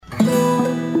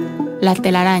La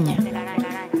telaraña.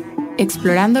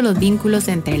 Explorando los vínculos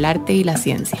entre el arte y la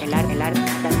ciencia.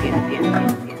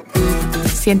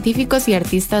 Científicos y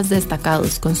artistas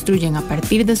destacados construyen a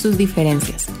partir de sus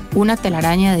diferencias una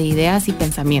telaraña de ideas y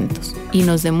pensamientos y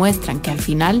nos demuestran que al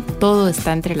final todo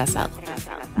está entrelazado.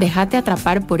 Déjate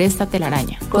atrapar por esta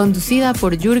telaraña, conducida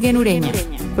por Jürgen Ureña,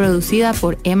 producida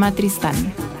por Emma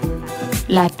Tristán.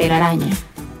 La telaraña,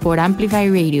 por Amplify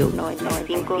Radio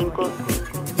 95.5.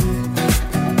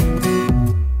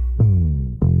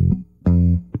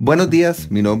 Buenos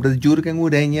días, mi nombre es Jürgen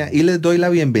Ureña y les doy la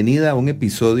bienvenida a un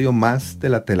episodio más de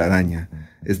La Telaraña,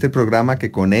 este programa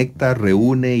que conecta,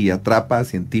 reúne y atrapa a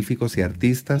científicos y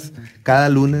artistas cada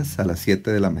lunes a las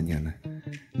 7 de la mañana.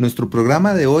 Nuestro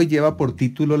programa de hoy lleva por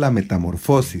título La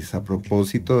metamorfosis, a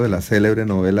propósito de la célebre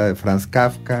novela de Franz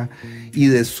Kafka y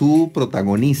de su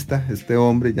protagonista, este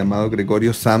hombre llamado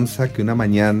Gregorio Samsa, que una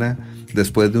mañana,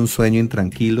 después de un sueño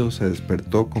intranquilo, se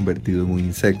despertó convertido en un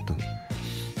insecto.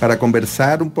 Para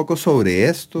conversar un poco sobre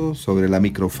esto, sobre la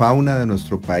microfauna de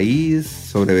nuestro país,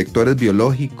 sobre vectores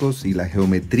biológicos y la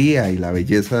geometría y la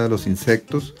belleza de los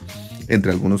insectos,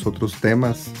 entre algunos otros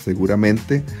temas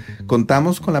seguramente,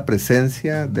 contamos con la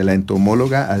presencia de la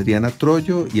entomóloga Adriana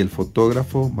Troyo y el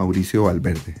fotógrafo Mauricio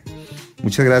Valverde.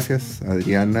 Muchas gracias,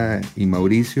 Adriana y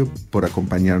Mauricio, por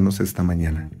acompañarnos esta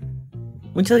mañana.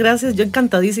 Muchas gracias, yo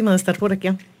encantadísima de estar por aquí.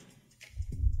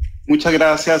 Muchas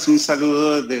gracias, un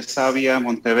saludo de Sabia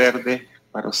Monteverde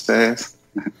para ustedes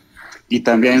y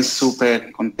también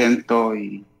súper contento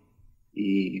y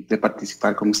de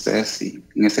participar con ustedes y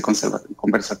en este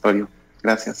conversatorio.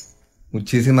 Gracias.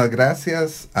 Muchísimas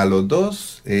gracias a los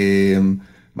dos.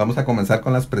 Vamos a comenzar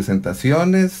con las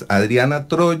presentaciones. Adriana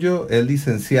Troyo es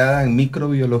licenciada en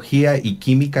microbiología y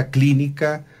química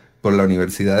clínica por la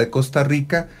Universidad de Costa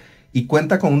Rica y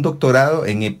cuenta con un doctorado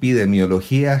en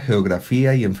epidemiología,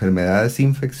 geografía y enfermedades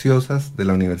infecciosas de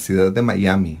la Universidad de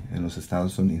Miami, en los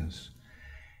Estados Unidos.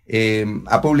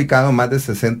 Ha publicado más de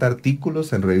 60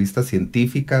 artículos en revistas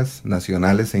científicas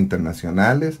nacionales e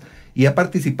internacionales y ha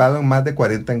participado en más de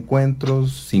 40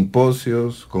 encuentros,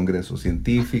 simposios, congresos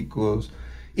científicos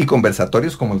y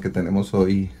conversatorios como el que tenemos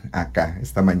hoy acá,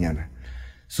 esta mañana.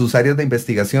 Sus áreas de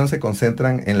investigación se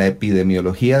concentran en la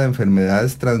epidemiología de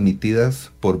enfermedades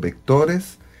transmitidas por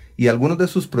vectores y algunos de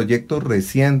sus proyectos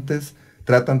recientes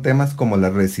tratan temas como la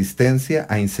resistencia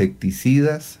a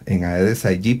insecticidas en Aedes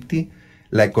aegypti,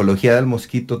 la ecología del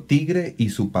mosquito tigre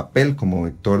y su papel como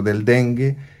vector del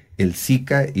dengue, el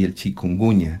Zika y el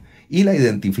chikungunya, y la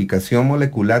identificación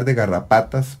molecular de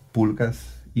garrapatas,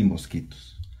 pulgas y mosquitos.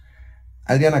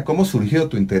 Adriana, ¿cómo surgió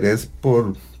tu interés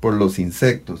por los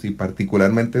insectos y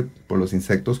particularmente por los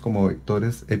insectos como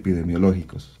vectores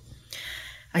epidemiológicos?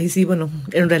 Ay, sí, bueno,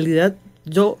 en realidad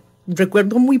yo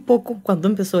recuerdo muy poco cuando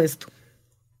empezó esto,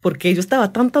 porque yo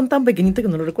estaba tan pequeñita que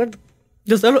no lo recuerdo.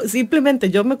 Simplemente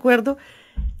yo me acuerdo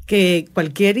que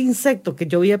cualquier insecto que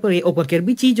yo veía por ahí, o cualquier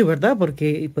bichillo, ¿verdad?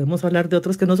 Porque podemos hablar de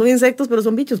otros que no son insectos, pero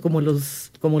son bichos, como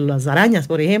las arañas,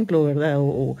 por ejemplo, ¿verdad?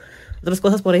 O otras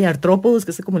cosas por ahí, artrópodos,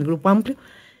 que es como el grupo amplio.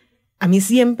 A mí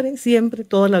siempre,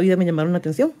 toda la vida me llamaron la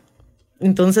atención.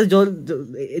 Entonces yo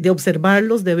de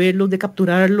observarlos, de verlos, de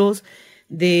capturarlos,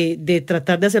 de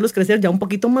tratar de hacerlos crecer ya un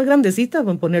poquito más grandecitas,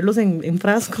 ponerlos en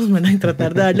frascos, ¿verdad? Y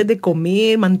tratar de darles de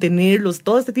comer, mantenerlos,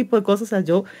 todo este tipo de cosas, o sea,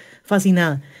 yo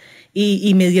fascinada.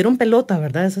 Y me dieron pelota,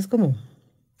 ¿verdad? Eso es como,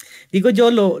 digo yo,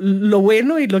 lo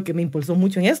bueno y lo que me impulsó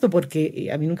mucho en esto, porque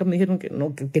a mí nunca me dijeron que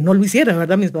no lo hiciera,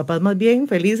 ¿verdad? Mis papás más bien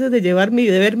felices de llevarme y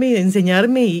de verme y de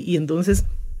enseñarme, y entonces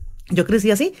yo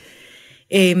crecí así.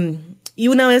 Y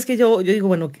una vez que yo digo,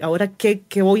 bueno, ¿ahora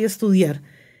qué voy a estudiar?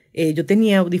 Yo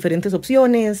tenía diferentes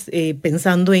opciones,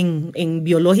 pensando en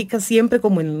biológica siempre,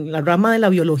 como en la rama de la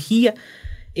biología.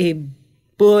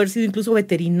 Puedo haber sido incluso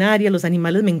veterinaria, los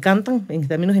animales me encantan en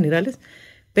términos generales,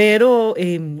 pero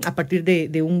a partir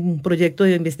de un proyecto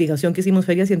de investigación que hicimos,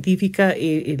 Feria Científica,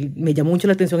 me llamó mucho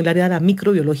la atención el área de la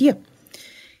microbiología.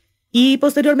 Y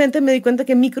posteriormente me di cuenta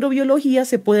que microbiología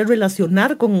se puede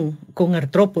relacionar con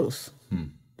artrópodos.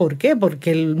 ¿Por qué?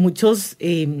 Porque muchos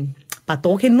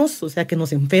patógenos, o sea, que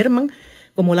nos enferman,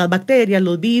 como las bacterias,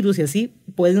 los virus y así,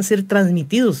 pueden ser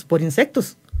transmitidos por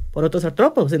insectos, por otros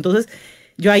artrópodos. Entonces,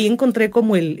 yo ahí encontré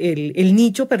como el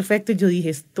nicho perfecto y yo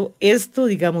dije, esto,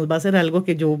 digamos, va a ser algo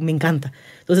que me encanta.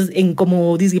 Entonces,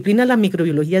 como disciplina, la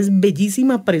microbiología es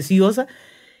bellísima, preciosa,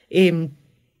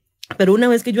 pero una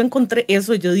vez que yo encontré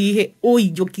eso, yo dije,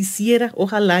 yo quisiera,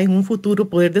 ojalá en un futuro,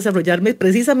 poder desarrollarme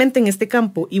precisamente en este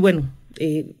campo. Y bueno,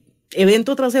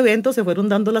 evento tras evento se fueron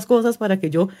dando las cosas para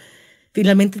que yo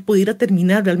finalmente pudiera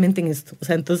terminar realmente en esto. O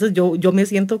sea, entonces yo me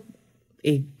siento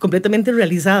completamente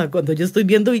realizada. Cuando yo estoy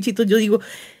viendo bichitos, yo digo,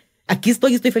 aquí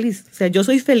estoy feliz. O sea, yo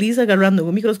soy feliz agarrando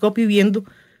un microscopio y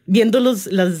viendo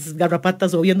las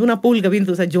garrapatas o viendo una pulga,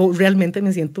 o sea, yo realmente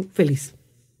me siento feliz.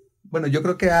 Bueno, yo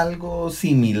creo que algo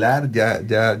similar,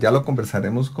 ya lo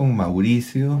conversaremos con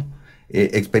Mauricio,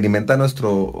 experimenta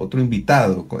nuestro otro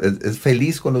invitado, es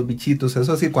feliz con los bichitos,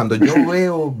 eso sí, cuando yo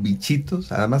veo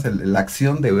bichitos, además la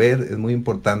acción de ver es muy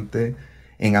importante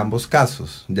en ambos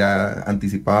casos. Ya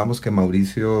anticipábamos que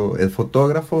Mauricio es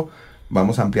fotógrafo,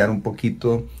 vamos a ampliar un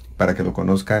poquito para que lo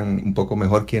conozcan un poco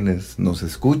mejor quienes nos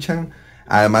escuchan.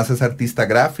 Además es artista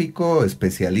gráfico,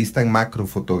 especialista en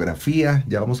macrofotografía.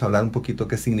 Ya vamos a hablar un poquito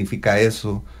qué significa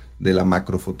eso de la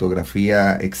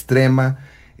macrofotografía extrema.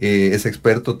 Es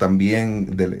experto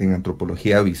también en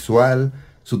antropología visual.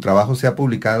 Su trabajo se ha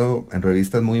publicado en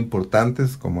revistas muy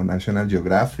importantes como National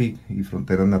Geographic y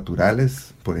Fronteras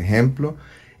Naturales, por ejemplo.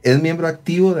 Es miembro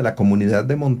activo de la comunidad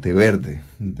de Monteverde,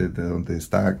 desde donde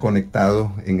está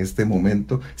conectado en este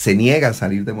momento. Se niega a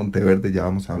salir de Monteverde, ya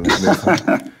vamos a hablar de eso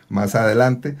más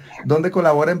adelante, donde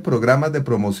colabora en programas de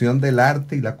promoción del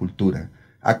arte y la cultura.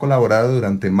 Ha colaborado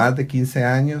durante más de 15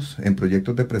 años en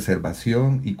proyectos de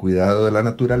preservación y cuidado de la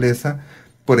naturaleza.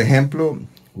 Por ejemplo,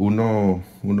 uno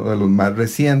de los más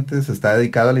recientes está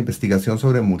dedicado a la investigación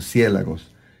sobre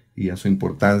murciélagos y a su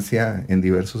importancia en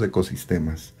diversos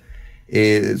ecosistemas.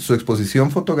 Su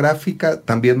exposición fotográfica,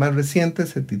 también más reciente,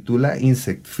 se titula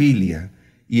Insectfilia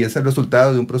y es el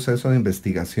resultado de un proceso de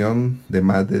investigación de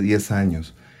más de 10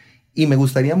 años. Y me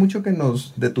gustaría mucho que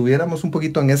nos detuviéramos un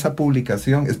poquito en esa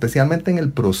publicación, especialmente en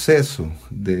el proceso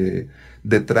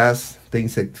detrás de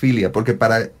Insectfilia, porque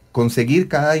para conseguir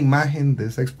cada imagen de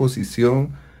esa exposición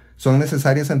son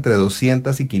necesarias entre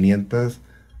 200 y 500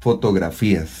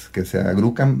 fotografías que se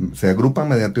agrupan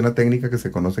mediante una técnica que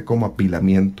se conoce como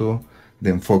apilamiento de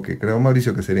enfoque. Creo,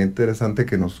 Mauricio, que sería interesante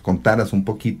que nos contaras un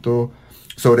poquito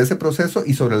sobre ese proceso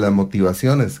y sobre las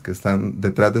motivaciones que están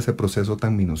detrás de ese proceso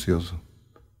tan minucioso.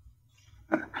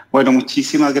 Bueno,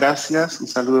 muchísimas gracias. Un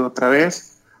saludo otra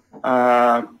vez.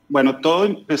 Bueno, todo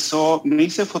empezó, me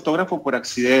hice fotógrafo por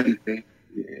accidente.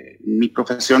 Mi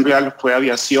profesión real fue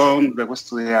aviación, luego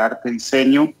estudié arte y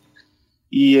diseño.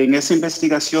 Y en esa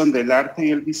investigación del arte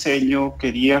y el diseño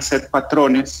quería hacer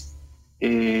patrones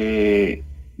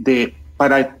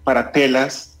para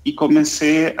telas y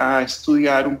comencé a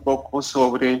estudiar un poco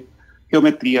sobre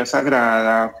geometría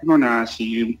sagrada,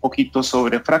 Fibonacci, un poquito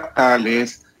sobre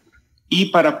fractales. Y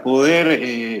para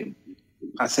poder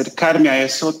acercarme a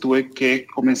eso tuve que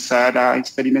comenzar a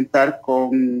experimentar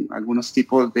con algunos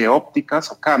tipos de ópticas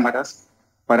o cámaras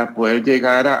para poder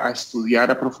llegar a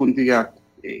estudiar a profundidad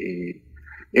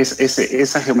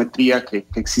esa geometría que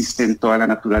existe en toda la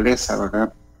naturaleza,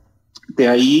 ¿verdad? De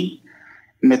ahí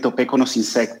me topé con los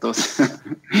insectos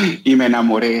y me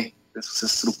enamoré de sus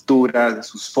estructuras, de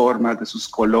sus formas, de sus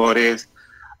colores,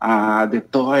 de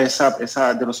toda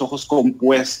de los ojos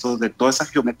compuestos, de toda esa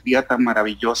geometría tan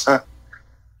maravillosa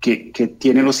que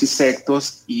tienen los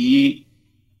insectos y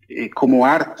como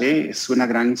arte es una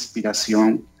gran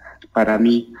inspiración para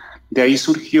mí. De ahí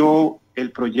surgió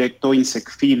el proyecto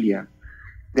Insectfilia.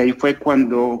 De ahí fue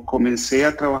cuando comencé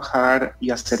a trabajar y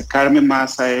acercarme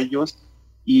más a ellos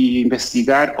y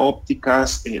investigar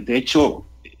ópticas. De hecho,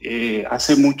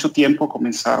 hace mucho tiempo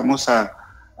comenzábamos a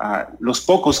los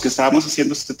pocos que estábamos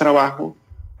haciendo este trabajo,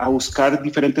 a buscar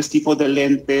diferentes tipos de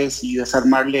lentes y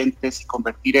desarmar lentes y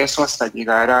convertir eso hasta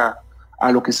llegar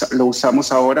a lo que lo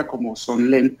usamos ahora, como son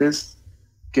lentes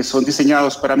que son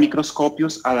diseñados para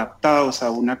microscopios adaptados a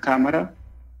una cámara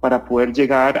para poder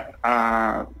llegar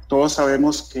a... Todos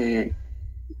sabemos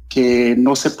que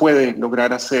no se puede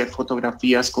lograr hacer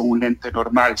fotografías con un lente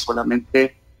normal,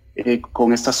 solamente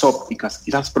con estas ópticas.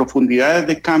 Y las profundidades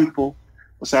de campo,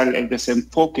 o sea, el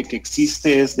desenfoque que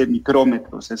existe es de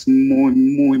micrómetros, es muy,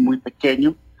 muy, muy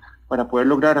pequeño. Para poder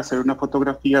lograr hacer una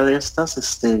fotografía de estas,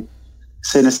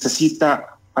 se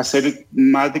necesita hacer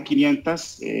más de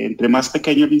 500, entre más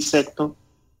pequeño el insecto,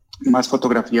 más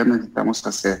fotografías necesitamos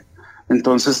hacer.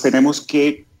 Entonces tenemos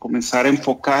que comenzar a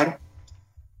enfocar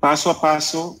paso a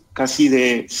paso, casi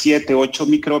de 7, 8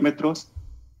 micrómetros,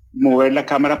 mover la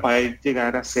cámara para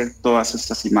llegar a hacer todas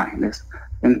estas imágenes.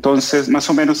 Entonces, más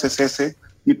o menos es ese.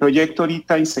 Mi proyecto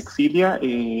ahorita, Insectfilia,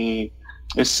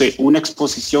 es una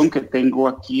exposición que tengo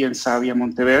aquí en Savia,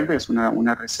 Monteverde, es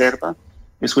una reserva,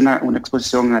 es una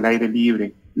exposición al aire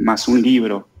libre, más un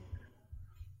libro,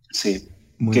 sí,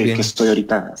 que estoy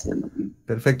ahorita haciendo.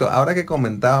 Perfecto. Ahora que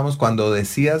comentábamos, cuando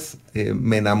decías,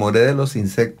 me enamoré de los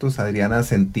insectos, Adriana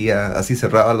sentía, así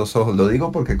cerraba los ojos. Lo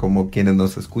digo porque como quienes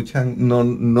nos escuchan no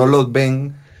los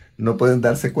ven, no pueden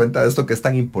darse cuenta de esto que es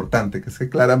tan importante, que es que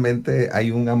claramente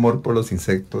hay un amor por los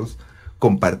insectos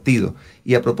compartido.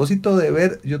 Y a propósito de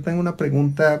ver, yo tengo una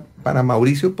pregunta para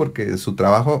Mauricio, porque su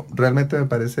trabajo realmente me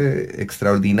parece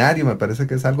extraordinario, me parece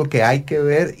que es algo que hay que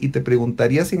ver, y te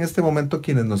preguntaría si en este momento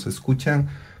quienes nos escuchan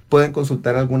pueden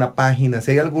consultar alguna página, si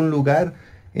hay algún lugar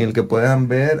en el que puedan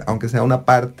ver, aunque sea una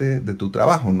parte de tu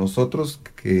trabajo. Nosotros,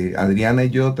 que Adriana y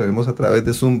yo te vemos a través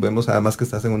de Zoom, vemos además que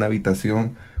estás en una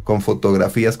habitación con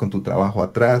fotografías con tu trabajo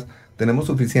atrás, tenemos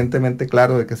suficientemente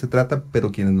claro de qué se trata,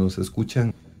 pero quienes nos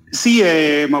escuchan... Sí,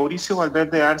 Mauricio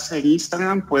Valverde Arce en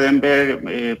Instagram, pueden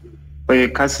ver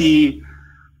casi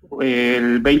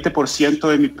el 20%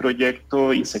 de mi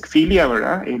proyecto Insecfilia,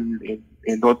 ¿verdad?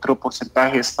 El otro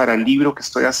porcentaje es para el libro que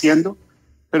estoy haciendo,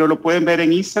 pero lo pueden ver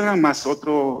en Instagram, más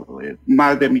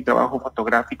de mi trabajo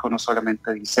fotográfico, no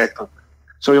solamente de insectos.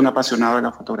 Soy un apasionado de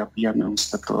la fotografía, me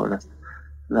gusta todas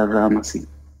las ramas, sí.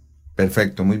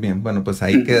 Perfecto, muy bien. Bueno, pues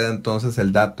ahí queda entonces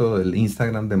el dato del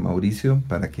Instagram de Mauricio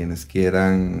para quienes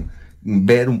quieran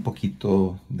ver un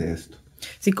poquito de esto.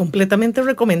 Sí, completamente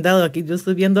recomendado. Aquí yo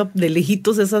estoy viendo de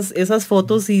lejitos esas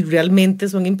fotos y realmente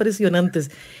son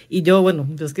impresionantes. Y yo, bueno,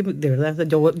 yo es que de verdad,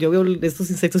 yo veo estos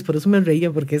insectos, por eso me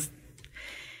reía, porque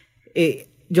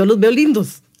yo los veo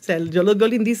lindos. O sea, yo los veo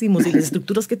lindísimos y las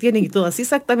estructuras que tienen y todo, así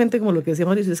exactamente como lo que decía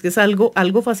Mauricio, es que es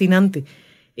algo fascinante.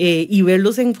 Y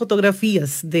verlos en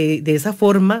fotografías de esa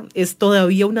forma es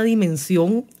todavía una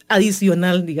dimensión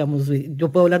adicional, digamos.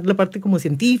 Yo puedo hablar de la parte como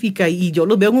científica y yo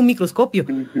los veo en un microscopio,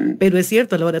 pero es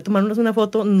cierto, a la hora de tomarnos una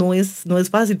foto no es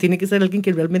fácil, tiene que ser alguien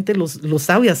que realmente lo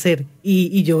sabe hacer,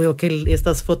 y yo veo que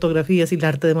estas fotografías y el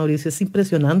arte de Mauricio es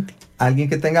impresionante. Alguien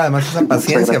que tenga además esa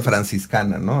paciencia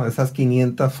franciscana, ¿no? Esas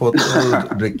 500 fotos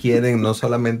requieren no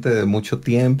solamente de mucho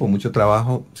tiempo, mucho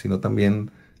trabajo, sino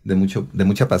también de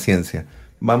mucha paciencia.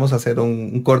 Vamos a hacer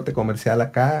un corte comercial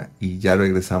acá y ya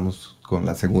regresamos con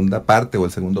la segunda parte o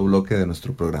el segundo bloque de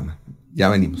nuestro programa. Ya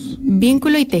venimos.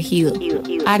 Vínculo y tejido,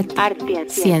 arte,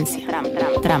 ciencia,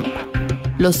 trampa.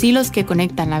 Los hilos que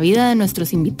conectan la vida de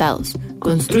nuestros invitados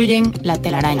construyen la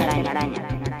telaraña.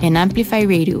 En Amplify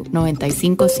Radio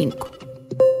 95.5.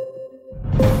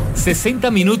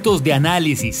 60 minutos de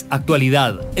análisis,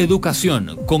 actualidad,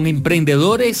 educación, con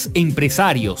emprendedores,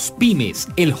 empresarios, pymes,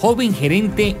 el joven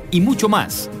gerente y mucho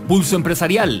más. Pulso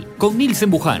Empresarial con Nilsen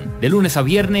Buján, de lunes a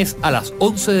viernes a las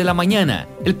 11 de la mañana.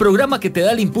 El programa que te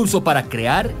da el impulso para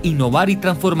crear, innovar y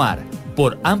transformar.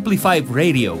 Por Amplify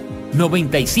Radio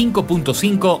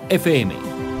 95.5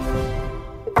 FM.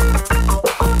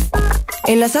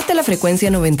 Enlazate a la frecuencia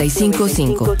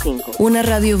 95.5, una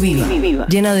radio viva,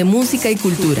 llena de música y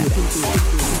cultura.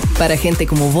 Para gente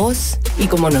como vos y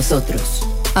como nosotros.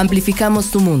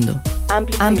 Amplificamos tu mundo.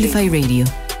 Amplify Radio.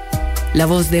 La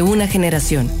voz de una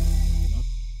generación.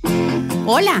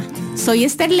 Hola, soy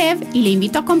Esther Lev y le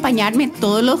invito a acompañarme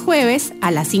todos los jueves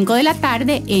a las 5 de la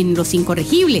tarde en Los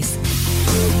Incorregibles.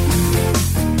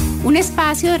 Un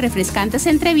espacio de refrescantes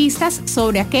entrevistas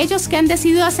sobre aquellos que han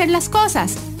decidido hacer las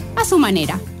cosas a su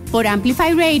manera, por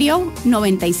Amplify Radio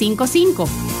 95.5.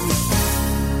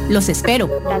 Los espero.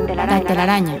 La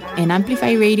telaraña en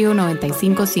Amplify Radio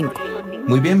 95.5.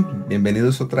 Muy bien,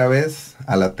 bienvenidos otra vez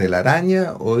a La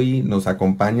Telaraña. Hoy nos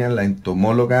acompañan la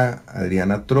entomóloga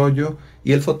Adriana Troyo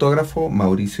y el fotógrafo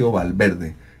Mauricio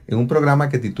Valverde en un programa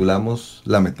que titulamos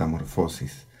La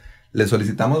Metamorfosis. Le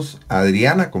solicitamos a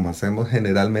Adriana, como hacemos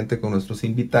generalmente con nuestros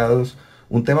invitados,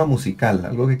 un tema musical,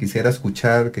 algo que quisiera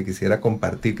escuchar, que quisiera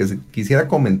compartir, que quisiera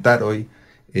comentar hoy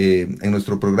en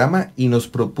nuestro programa, y nos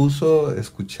propuso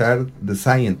escuchar The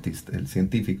Scientist, el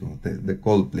científico, de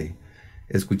Coldplay.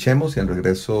 Escuchemos y al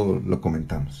regreso lo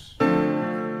comentamos.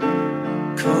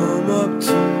 Come up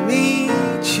to meet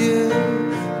you,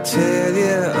 tell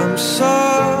you I'm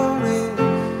sorry,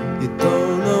 you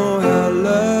don't know how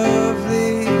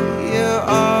lovely you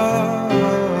are.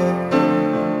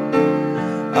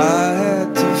 I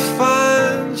had to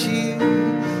find you,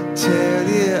 tell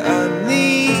you I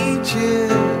need you,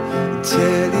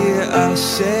 tell you I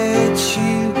set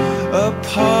you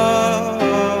apart.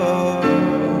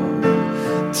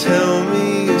 Tell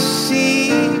me your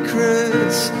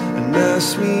secrets and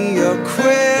ask me your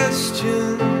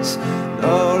questions.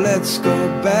 Now let's go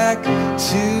back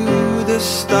to the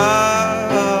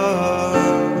start.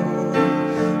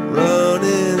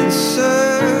 Running in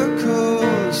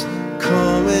circles,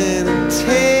 coming in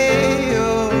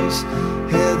tails,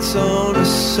 heads on the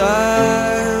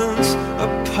sides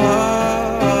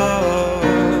apart.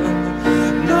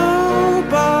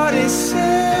 Nobody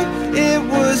said it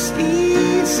was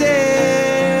easy.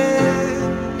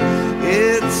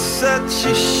 It's such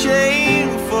a shame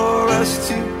for us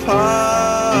to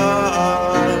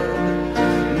part.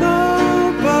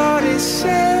 Nobody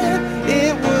said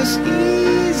it was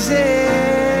easy.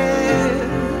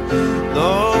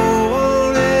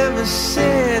 never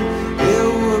said it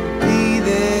would be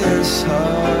this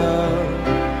hard.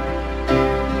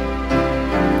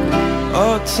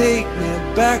 Oh, take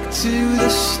me back to the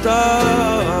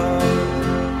start.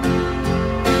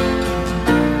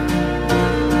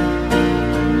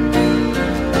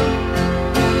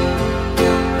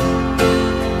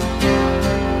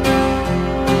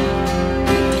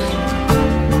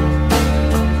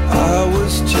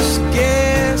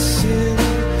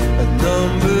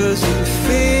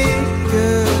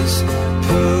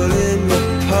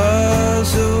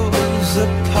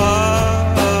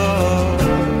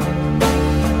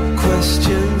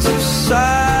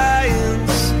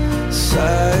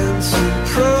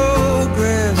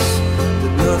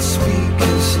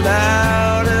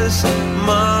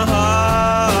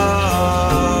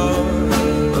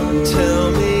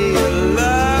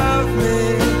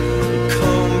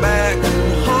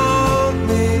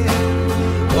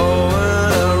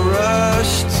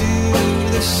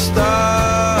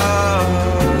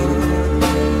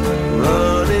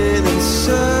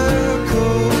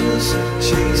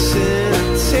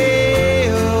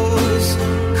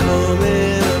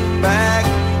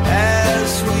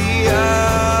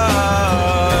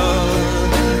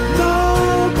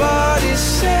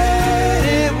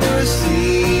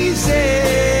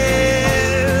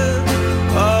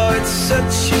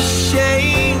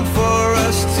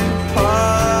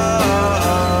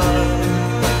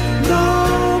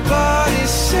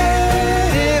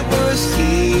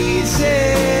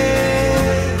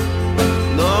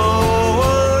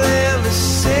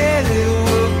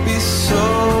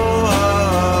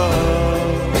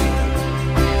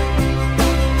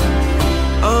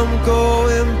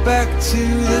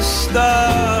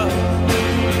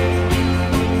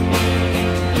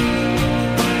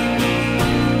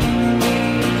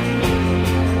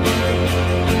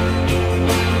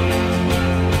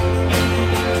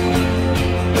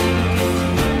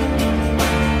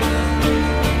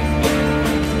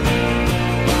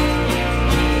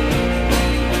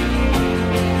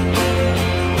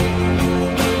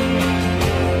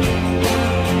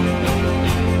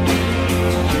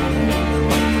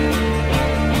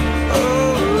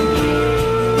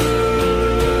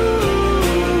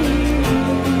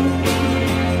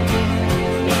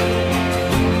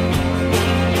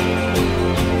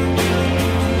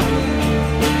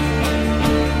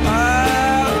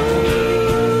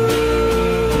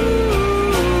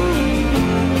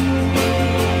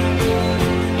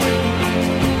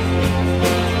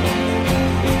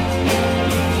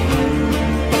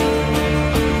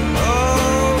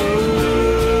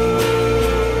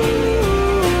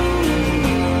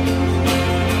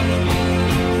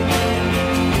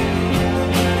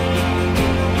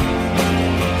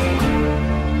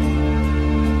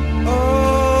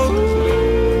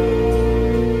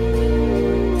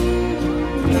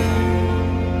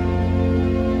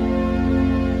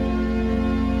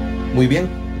 Muy bien,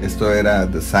 esto era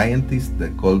The Scientist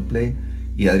de Coldplay.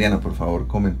 Y Adriana, por favor,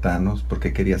 comentanos por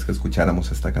qué querías que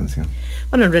escucháramos esta canción.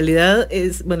 Bueno, en realidad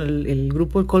el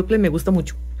grupo de Coldplay me gusta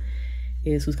mucho,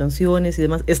 sus canciones y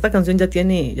demás. Esta canción ya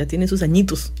tiene sus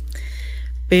añitos,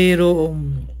 pero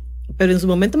en su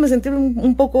momento me sentí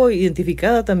un poco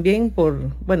identificada también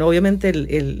obviamente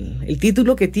el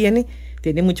título que tiene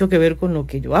mucho que ver con lo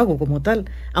que yo hago como tal,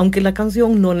 aunque la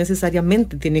canción no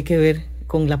necesariamente tiene que ver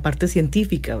con la parte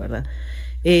científica, ¿verdad?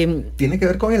 Tiene que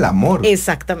ver con el amor.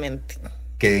 Exactamente.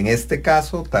 Que en este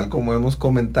caso, tal como hemos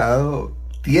comentado,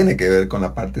 tiene que ver con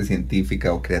la parte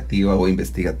científica o creativa o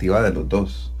investigativa de los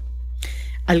dos.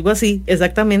 Algo así,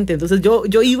 exactamente. Entonces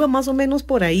yo iba más o menos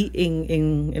por ahí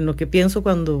en lo que pienso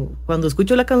cuando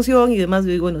escucho la canción y demás.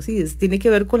 Yo digo, bueno, sí, tiene que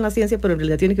ver con la ciencia, pero en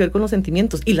realidad tiene que ver con los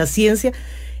sentimientos. Y la ciencia,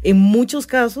 en muchos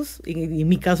casos, en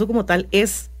mi caso como tal,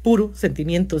 es puro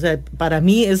sentimiento. O sea, para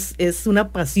mí es una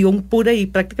pasión pura y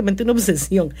prácticamente una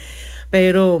obsesión.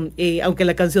 Pero aunque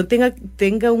la canción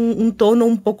tenga un tono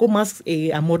un poco más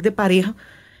amor de pareja,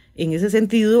 en ese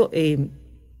sentido,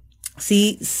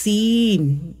 sí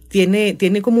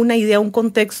tiene como una idea, un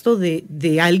contexto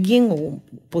de alguien o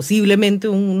posiblemente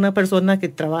una persona que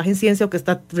trabaja en ciencia o que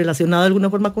está relacionada de alguna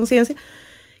forma con ciencia,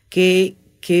 que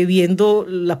viendo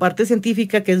la parte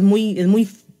científica, que es muy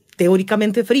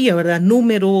teóricamente fría, ¿verdad?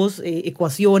 Números,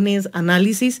 ecuaciones,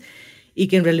 análisis, y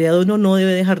que en realidad uno no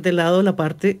debe dejar de lado la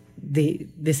parte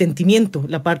de sentimiento,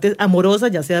 la parte amorosa,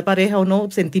 ya sea de pareja o no,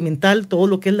 sentimental, todo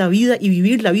lo que es la vida y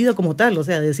vivir la vida como tal. O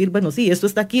sea, decir, bueno, sí, esto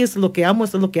está aquí, esto es lo que amo,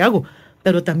 esto es lo que hago,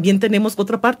 pero también tenemos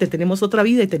otra parte, tenemos otra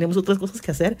vida y tenemos otras cosas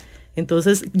que hacer.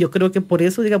 Entonces yo creo que por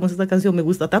eso, digamos, esta canción me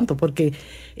gusta tanto, porque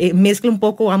mezcla un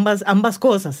poco ambas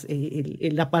cosas,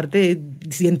 la parte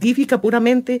científica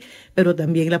puramente, pero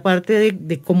también la parte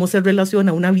de cómo se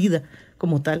relaciona una vida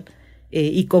como tal,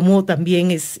 y cómo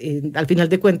también es, al final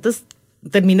de cuentas,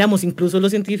 terminamos incluso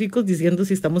los científicos diciendo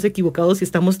si estamos equivocados, si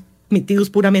estamos metidos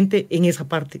puramente en esa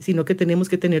parte, sino que tenemos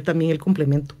que tener también el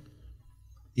complemento.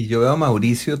 Y yo veo a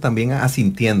Mauricio también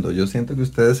asintiendo. Yo siento que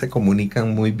ustedes se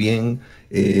comunican muy bien,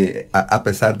 a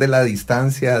pesar de la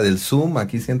distancia del Zoom.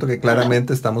 Aquí siento que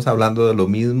claramente estamos hablando de lo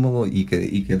mismo y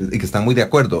que están muy de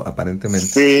acuerdo, aparentemente.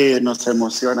 Sí, nos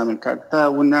emociona. Me encanta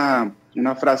una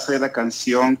frase de la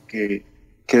canción que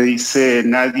dice: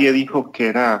 nadie dijo que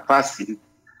era fácil.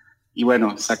 Y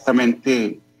bueno,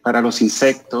 exactamente para los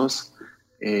insectos,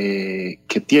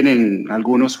 que tienen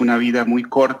algunos una vida muy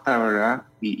corta, ¿verdad?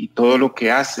 Y todo lo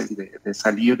que hacen de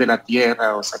salir de la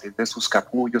tierra o salir de sus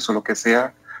capullos o lo que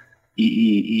sea,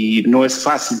 y no es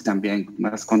fácil también,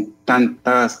 más con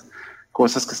tantas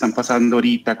cosas que están pasando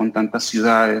ahorita, con tantas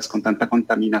ciudades, con tanta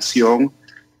contaminación.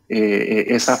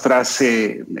 Esa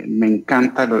frase me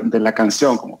encanta de la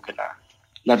canción, como que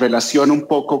la relaciona un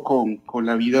poco con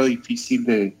la vida difícil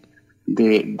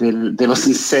de los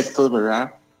insectos,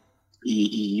 ¿verdad?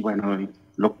 Y bueno,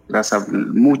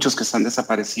 muchos que están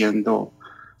desapareciendo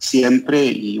siempre.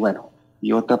 Y bueno,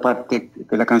 y otra parte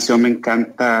de la canción me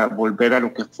encanta volver a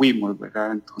lo que fuimos,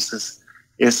 ¿verdad? Entonces,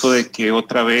 eso de que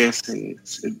otra vez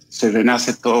se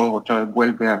renace todo, otra vez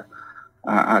vuelve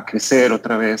a crecer,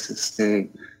 otra vez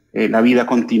la vida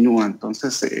continúa.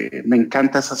 Entonces, me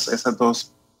encantan esas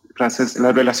dos frases,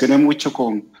 las relacioné mucho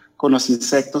con los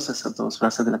insectos, esas dos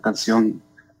frases de la canción,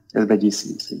 es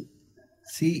bellísimo, sí.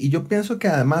 Sí, y yo pienso que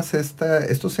además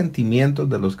estos sentimientos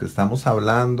de los que estamos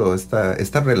hablando,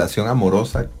 esta relación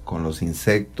amorosa con los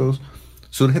insectos,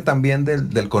 surge también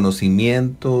del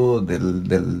conocimiento,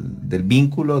 del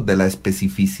vínculo, de la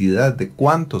especificidad de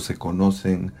cuánto se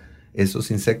conocen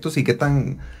esos insectos y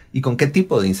con qué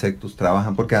tipo de insectos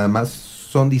trabajan, porque además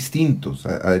son distintos.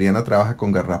 Adriana trabaja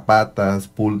con garrapatas,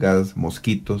 pulgas,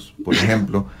 mosquitos, por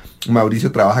ejemplo.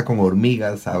 Mauricio trabaja con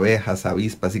hormigas, abejas,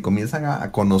 avispas, y comienzan a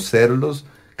conocerlos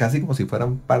casi como si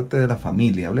fueran parte de la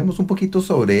familia. Hablemos un poquito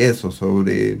sobre eso,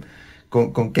 sobre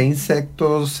con qué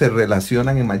insectos se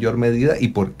relacionan en mayor medida y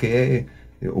por qué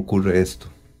ocurre esto.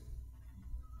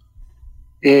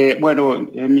 Bueno,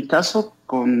 en mi caso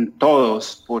con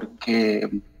todos,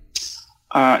 porque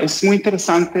es muy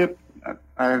interesante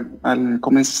al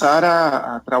comenzar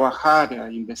a trabajar,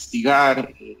 a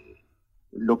investigar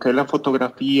lo que es la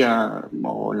fotografía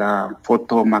o la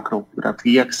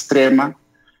fotomacrografía extrema.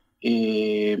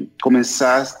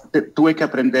 Tuve que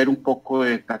aprender un poco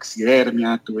de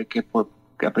taxidermia, tuve que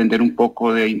aprender un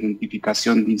poco de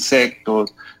identificación de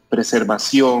insectos,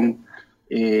 preservación,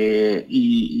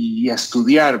 y a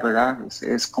estudiar, ¿verdad?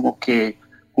 Es como que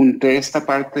junté esta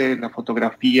parte de la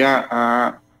fotografía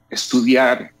a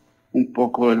estudiar un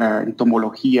poco de la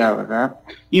entomología, ¿verdad?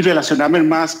 Y relacionarme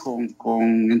más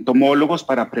con entomólogos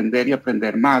para aprender y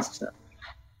aprender más, o sea.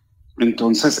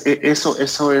 Entonces,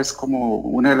 eso es como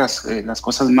una de las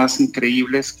cosas más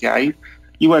increíbles que hay.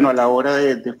 Y bueno, a la hora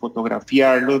de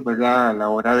fotografiarlos, ¿verdad? A la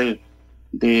hora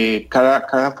de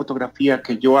cada fotografía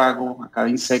que yo hago, a cada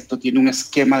insecto tiene un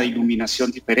esquema de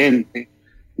iluminación diferente,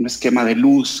 un esquema de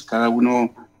luz, cada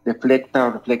uno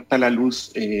refleja la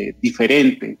luz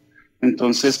diferente.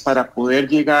 Entonces, para poder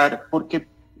llegar, porque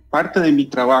parte de mi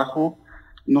trabajo,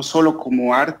 no solo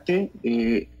como arte,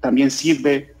 también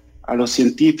sirve a los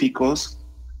científicos,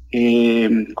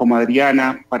 como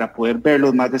Adriana, para poder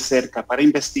verlos más de cerca, para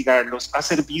investigarlos. Ha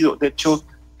servido, de hecho,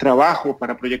 trabajo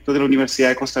para proyectos de la Universidad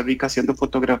de Costa Rica haciendo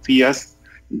fotografías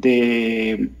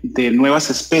de nuevas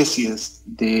especies,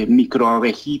 de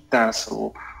microabejitas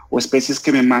o especies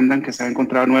que me mandan que se han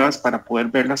encontrado nuevas para poder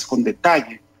verlas con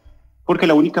detalle. Porque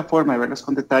la única forma de verlas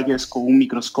con detalle es con un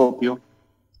microscopio.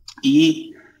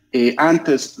 Y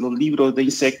antes los libros de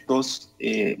insectos,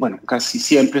 bueno, casi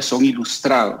siempre son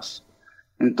ilustrados.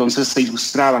 Entonces se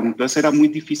ilustraban. Entonces era muy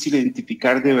difícil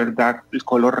identificar de verdad el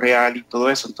color real y todo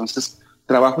eso. Entonces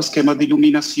trabajo esquemas de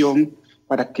iluminación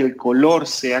para que el color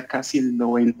sea casi el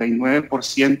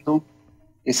 99%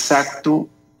 exacto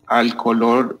al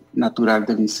color natural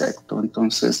del insecto.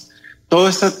 Entonces, todo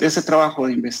ese trabajo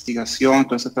de investigación,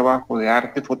 todo ese trabajo de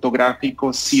arte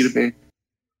fotográfico sirve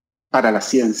para la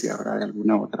ciencia, ¿verdad? De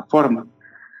alguna u otra forma.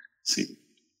 Sí.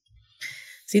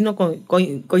 Sí, no,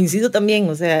 coincido también.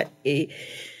 O sea,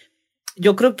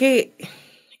 yo creo que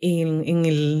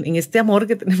en este amor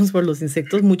que tenemos por los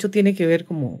insectos, mucho tiene que ver,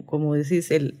 como decís,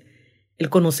 el el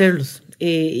conocerlos.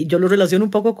 Yo lo relaciono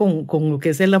un poco con lo que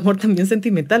es el amor también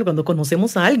sentimental, cuando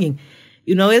conocemos a alguien.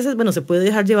 Y uno a veces, bueno, se puede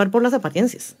dejar llevar por las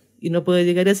apariencias. Y uno puede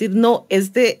llegar a decir, no,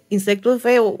 este insecto es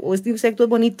feo o este insecto es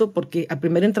bonito porque a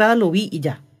primera entrada lo vi y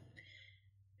ya.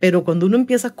 Pero cuando uno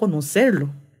empieza a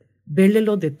conocerlo, verle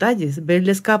los detalles,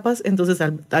 verles capas, entonces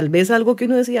tal vez algo que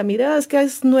uno decía, mira, es que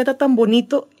no era tan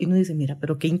bonito, y uno dice, mira,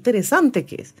 pero qué interesante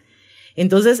que es.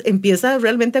 Entonces empieza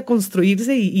realmente a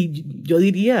construirse y yo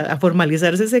diría a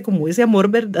formalizarse como ese amor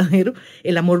verdadero,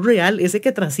 el amor real, ese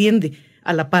que trasciende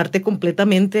a la parte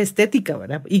completamente estética,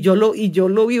 ¿verdad? Y yo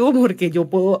lo vivo porque yo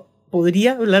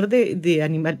podría hablar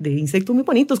de insectos muy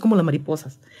bonitos como las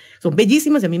mariposas. Son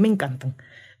bellísimas y a mí me encantan.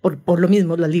 Por lo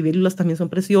mismo, las libélulas también son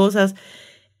preciosas,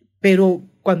 pero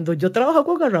cuando yo trabajo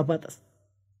con garrapatas,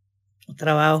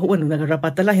 una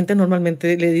garrapata la gente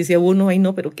normalmente le dice a uno, ay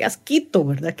no, pero qué asquito,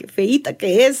 ¿verdad? Qué feíta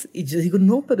que es. Y yo digo,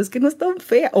 no, pero es que no es tan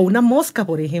fea. O una mosca,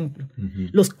 por ejemplo. Uh-huh.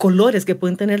 Los colores que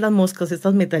pueden tener las moscas,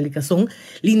 estas metálicas, son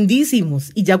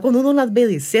lindísimos. Y ya cuando uno las ve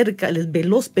de cerca, les ve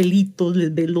los pelitos,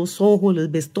 les ve los ojos,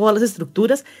 les ves todas las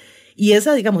estructuras. Y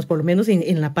esa, digamos, por lo menos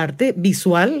en la parte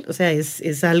visual, o sea,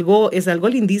 es algo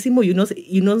lindísimo y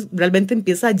uno realmente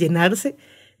empieza a llenarse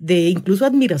de incluso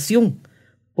admiración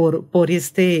por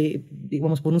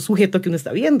un sujeto que uno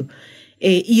está viendo.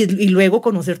 Y luego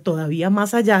conocer todavía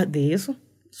más allá de eso,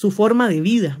 su forma de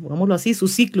vida, digámoslo así, su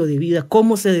ciclo de vida,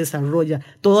 cómo se desarrolla,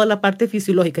 toda la parte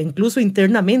fisiológica, incluso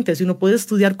internamente, si uno puede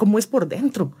estudiar cómo es por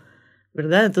dentro,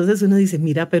 ¿verdad? Entonces uno dice,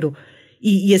 mira, pero...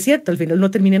 Y es cierto, al final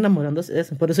uno termina enamorándose de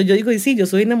eso. Por eso yo digo, y sí, yo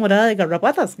soy enamorada de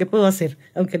garrapatas, ¿qué puedo hacer?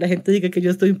 Aunque la gente diga que yo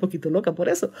estoy un poquito loca por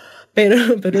eso.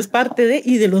 Pero es parte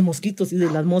y de los mosquitos, y de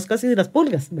las moscas, y de las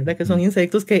pulgas, ¿verdad? Que son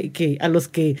insectos que a los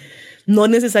que no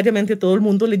necesariamente todo el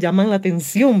mundo le llaman la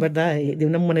atención, ¿verdad? De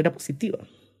una manera positiva.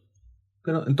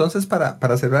 Pero entonces,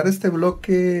 para cerrar este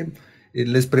bloque,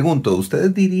 les pregunto,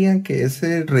 ¿ustedes dirían que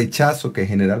ese rechazo que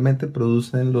generalmente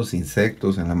producen los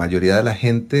insectos en la mayoría de la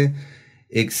gente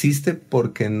existe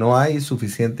porque no hay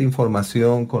suficiente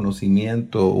información,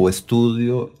 conocimiento o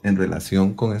estudio en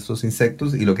relación con estos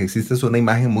insectos, y lo que existe es una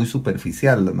imagen muy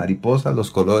superficial, las mariposas,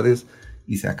 los colores,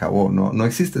 y se acabó? No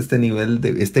existe este nivel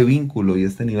este vínculo y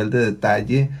este nivel de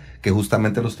detalle que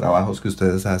justamente los trabajos que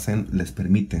ustedes hacen les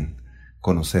permiten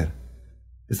conocer.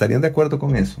 ¿Estarían de acuerdo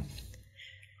con eso?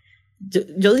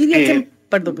 Yo diría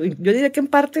que en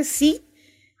parte sí,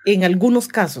 en algunos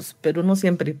casos, pero no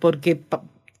siempre, porque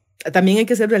también hay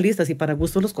que ser realistas y para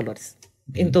gusto los colores.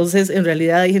 Entonces, en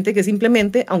realidad hay gente que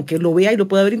simplemente, aunque lo vea y lo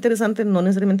pueda ver interesante, no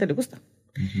necesariamente le gusta.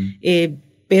 Uh-huh.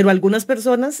 Pero algunas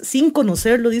personas, sin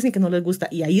conocerlo, dicen que no les gusta,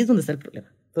 y ahí es donde está el problema.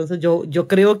 Entonces, yo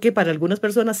creo que para algunas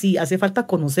personas sí hace falta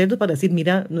conocerlo para decir,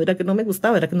 mira, no era que no me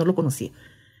gustaba, era que no lo conocía.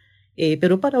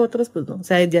 Pero para otras, pues no. O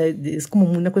sea, ya es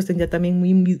como una cuestión ya también muy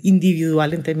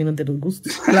individual en términos de los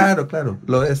gustos. Claro,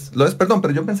 lo es, perdón,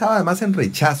 pero yo pensaba además en el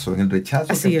rechazo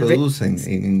que producen,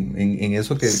 en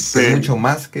eso que es mucho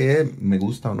más que me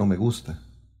gusta o no me gusta.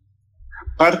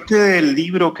 Parte del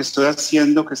libro que estoy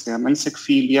haciendo, que se llama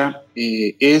Insecfilia,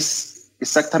 es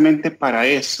exactamente para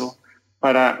eso,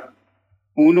 para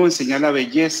uno enseñar la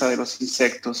belleza de los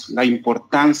insectos, la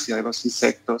importancia de los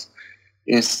insectos.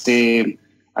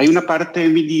 Hay una parte de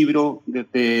mi libro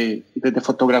de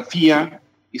fotografía,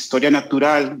 historia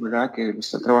natural, ¿verdad? Que lo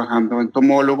estoy trabajando en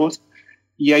entomólogos,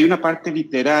 y hay una parte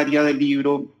literaria del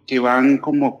libro que van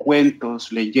como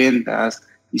cuentos, leyendas,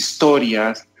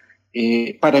 historias,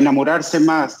 para enamorarse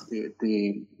más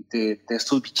de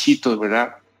estos bichitos, ¿verdad?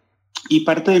 Y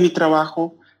parte de mi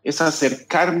trabajo es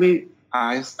acercarme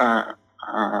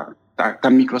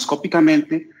tan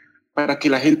microscópicamente para que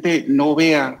la gente no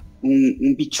vea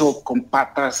un bicho con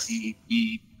patas y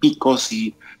picos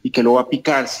y que lo va a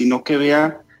picar, sino que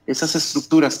vea esas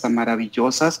estructuras tan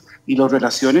maravillosas y lo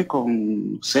relacione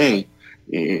con, no sé,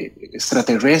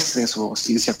 extraterrestres o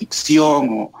ciencia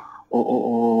ficción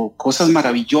o cosas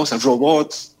maravillosas,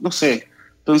 robots, no sé.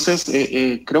 Entonces,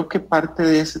 creo que parte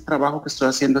de ese trabajo que estoy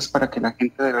haciendo es para que la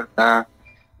gente de verdad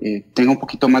tenga un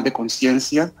poquito más de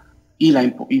conciencia y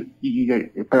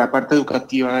para la parte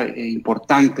educativa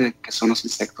importante que son los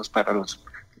insectos para los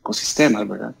ecosistemas,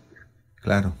 ¿verdad?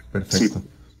 Claro, perfecto. Sí.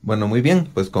 Bueno, muy bien,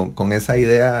 pues con esa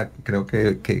idea creo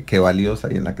que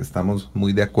valiosa y en la que estamos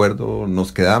muy de acuerdo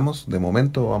nos quedamos. De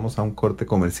momento vamos a un corte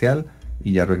comercial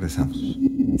y ya regresamos.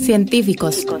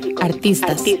 Científicos,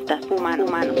 artistas,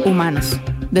 humanos,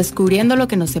 descubriendo lo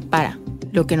que nos separa,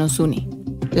 lo que nos une.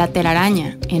 La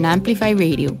telaraña en Amplify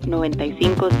Radio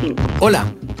 95.5.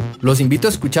 Hola, los invito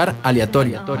a escuchar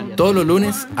Aleatoria todos los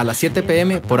lunes a las 7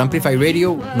 p.m. por Amplify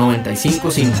Radio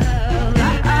 95.5.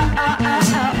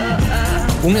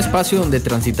 Un espacio donde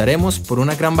transitaremos por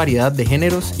una gran variedad de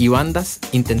géneros y bandas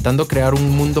intentando crear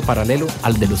un mundo paralelo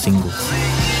al de los singles.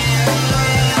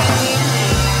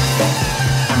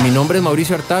 Mi nombre es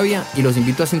Mauricio Artavia y los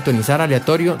invito a sintonizar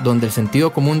Aleatorio, donde el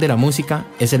sentido común de la música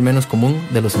es el menos común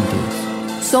de los sentidos.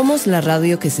 Somos la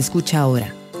radio que se escucha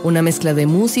ahora, una mezcla de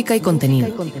música y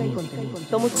contenido.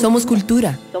 Somos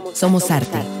cultura, somos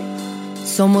arte,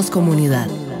 somos comunidad.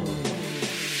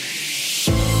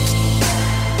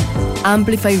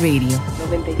 Amplify Radio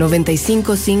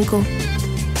 95.5,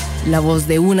 la voz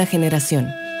de una generación.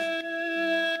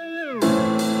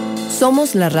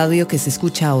 Somos la radio que se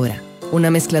escucha ahora,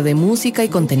 una mezcla de música y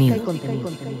contenido.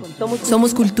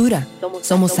 Somos cultura,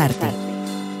 somos arte,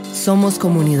 somos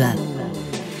comunidad.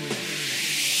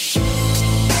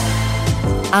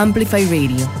 Amplify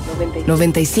Radio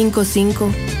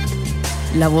 95.5,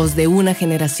 la voz de una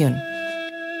generación.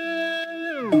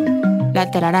 La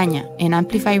telaraña en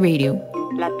Amplify Radio.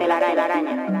 La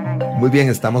telaraña. Muy bien,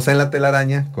 estamos en La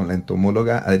Telaraña con la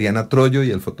entomóloga Adriana Troyo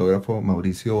y el fotógrafo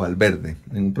Mauricio Valverde,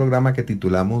 en un programa que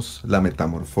titulamos La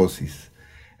Metamorfosis.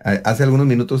 Hace algunos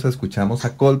minutos escuchamos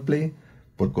a Coldplay,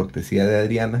 por cortesía de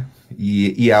Adriana,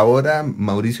 y ahora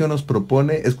Mauricio nos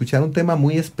propone escuchar un tema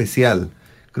muy especial.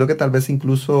 Creo que tal vez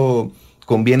incluso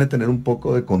conviene tener un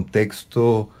poco de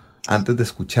contexto antes de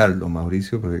escucharlo,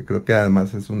 Mauricio, porque creo que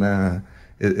además es una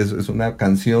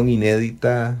canción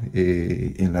inédita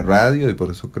en la radio, y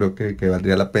por eso creo que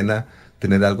valdría la pena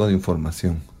tener algo de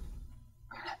información.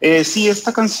 Sí,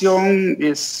 esta canción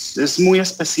es muy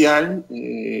especial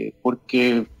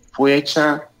porque fue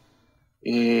hecha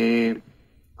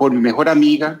por mi mejor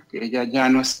amiga, que ella ya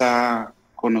no está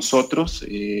con nosotros.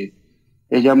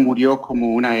 Ella murió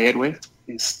como una héroe,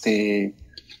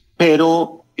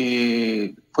 pero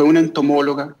fue una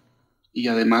entomóloga y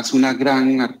además una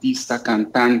gran artista,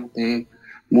 cantante,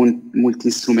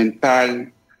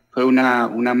 multiinstrumental. Fue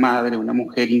una madre, una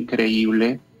mujer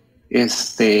increíble,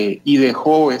 y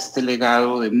dejó este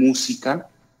legado de música.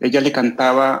 Ella le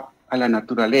cantaba a la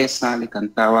naturaleza, le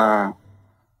cantaba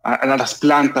a las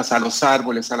plantas, a los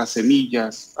árboles, a las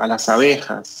semillas, a las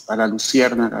abejas, a las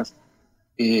luciérnagas.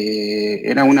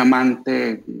 Era un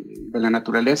amante de la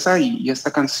naturaleza, y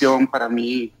esta canción para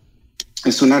mí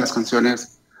es una de las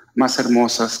canciones más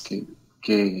hermosas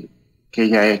que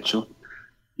ella ha hecho.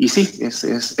 Y sí,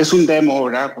 es un demo,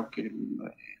 ¿verdad? Porque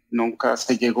nunca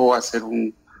se llegó a hacer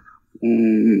un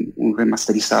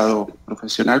remasterizado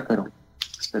profesional, pero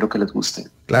espero que les guste.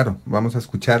 Claro, vamos a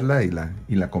escucharla y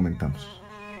la comentamos.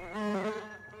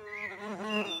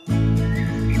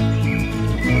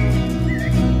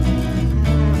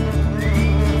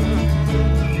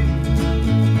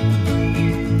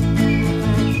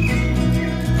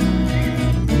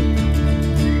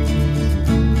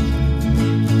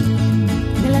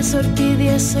 Las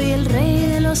orquídeas soy el rey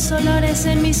de los olores,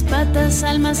 en mis patas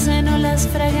almaceno las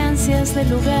fragancias del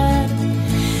lugar.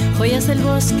 Joyas del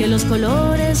bosque, los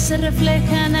colores se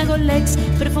reflejan, hago lex,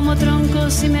 perfumo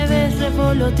troncos y me ves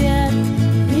revolotear.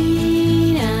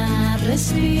 Mira,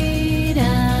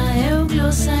 respira,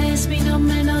 euglosa es mi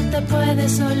nombre, no te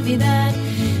puedes olvidar.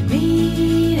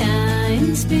 Mira,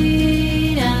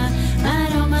 inspira,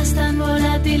 aromas tan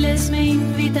volátiles me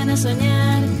invitan a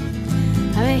soñar.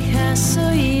 Abeja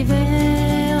soy y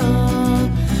veo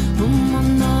un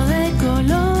mundo de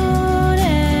colores,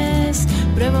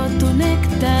 pruebo tu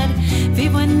néctar,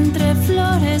 vivo entre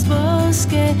flores,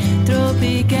 bosque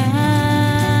tropical.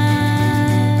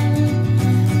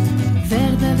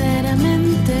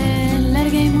 Verdaderamente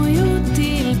larga y muy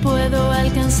útil, puedo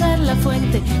alcanzar la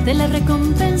fuente de la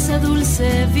recompensa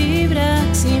dulce, vibra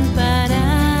sin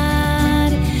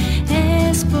parar,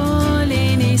 es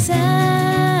polinizar.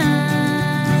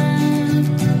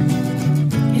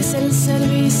 Es el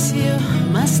servicio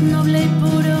más noble y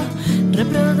puro,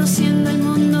 reproduciendo el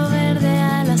mundo verde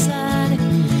al azar.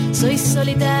 Soy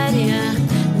solitaria,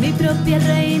 mi propia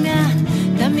reina,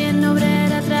 también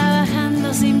obrera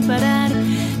trabajando sin parar.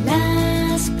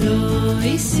 Las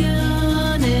provisiones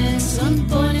son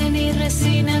polen y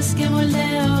resinas que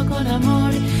moldeo con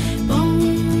amor.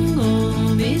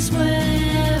 Pongo mis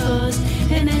huevos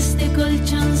en este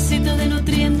colchoncito de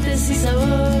nutrientes y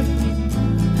sabor.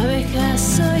 Abeja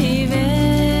soy y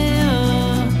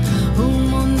veo un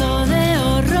mundo de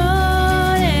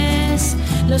horrores,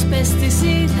 los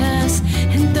pesticidas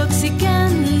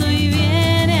intoxicando y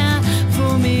viene a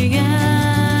fumigar.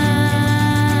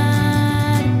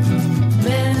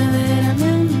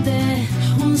 Verdaderamente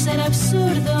un ser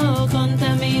absurdo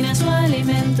contamina su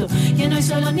alimento, ya no hay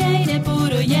solo ni aire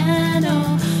puro, ya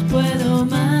no puedo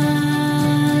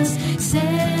más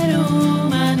ser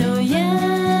humano,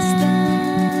 ya está.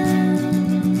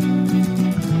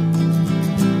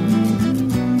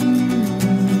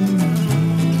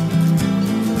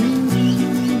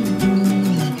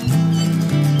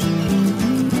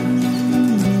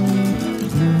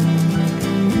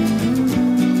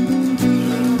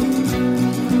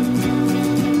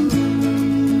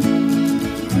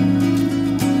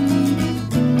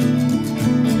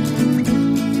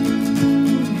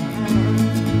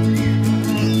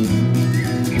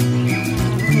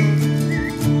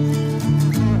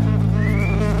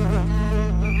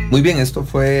 Muy bien, esto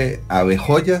fue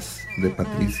Abejoyas de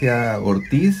Patricia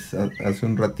Ortiz. Hace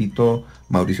un ratito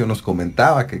Mauricio nos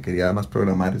comentaba que quería además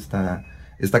programar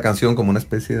esta canción como una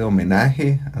especie de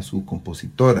homenaje a su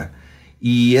compositora.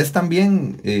 Y es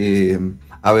también,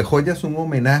 Abejoyas, un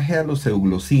homenaje a los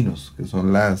euglosinos, que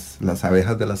son las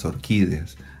abejas de las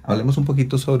orquídeas. Hablemos un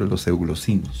poquito sobre los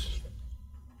euglosinos.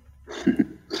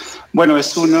 Bueno,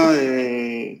 es uno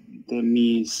de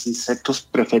mis insectos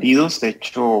preferidos. De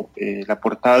hecho, la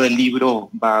portada del libro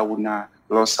va a una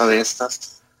glosa de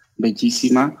estas,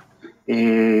 bellísima.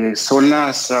 Son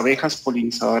las abejas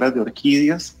polinizadoras de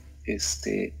orquídeas,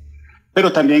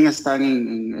 pero también están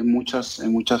en muchas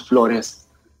flores.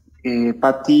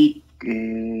 Patti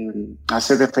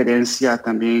hace referencia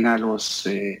también a los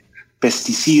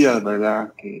pesticidas,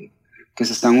 ¿verdad? Que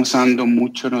se están usando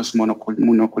mucho en los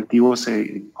monocultivos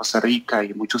en Costa Rica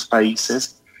y en muchos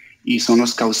países, y son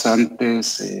los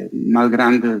causantes más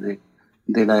grandes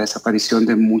de la desaparición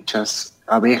de muchas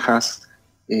abejas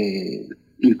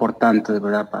importantes,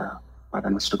 ¿verdad? Para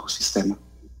nuestro ecosistema.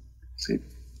 Sí.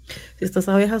 Estas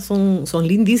abejas son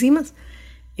lindísimas.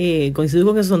 Coincido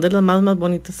con que son de las más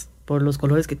bonitas por los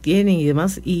colores que tienen y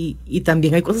demás. Y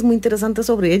también hay cosas muy interesantes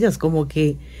sobre ellas, como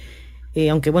que,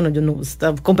 aunque bueno, yo no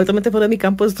está completamente fuera de mi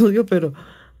campo de estudio,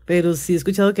 pero sí he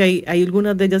escuchado que hay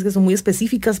algunas de ellas que son muy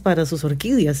específicas para sus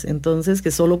orquídeas, entonces que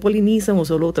solo polinizan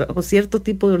o cierto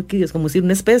tipo de orquídeas, como decir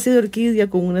una especie de orquídea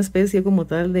con una especie como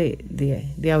tal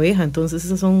de abeja. Entonces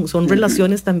esas son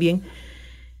relaciones también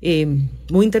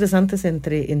muy interesantes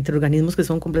entre organismos que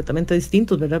son completamente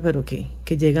distintos, ¿verdad? Pero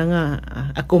que llegan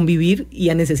a convivir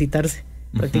y a necesitarse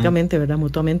prácticamente, ¿verdad?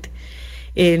 Mutuamente.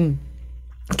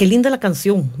 Qué linda la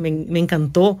canción, me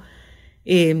encantó.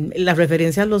 La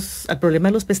referencia al problema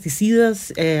de los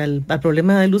pesticidas, al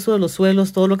problema del uso de los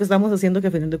suelos, todo lo que estamos haciendo, que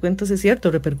a final de cuentas es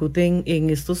cierto, repercute en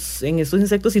estos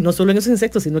insectos, y no solo en esos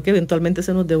insectos, sino que eventualmente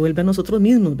se nos devuelve a nosotros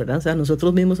mismos, ¿verdad? O sea,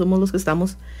 nosotros mismos somos los que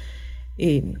estamos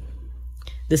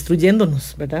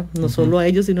destruyéndonos, ¿verdad? No solo a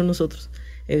ellos, sino a nosotros,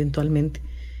 eventualmente.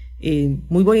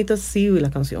 Muy bonita, sí, la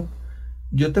canción.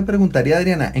 Yo te preguntaría,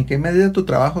 Adriana, ¿en qué medida tu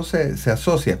trabajo se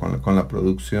asocia con la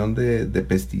producción de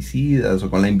pesticidas o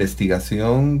con la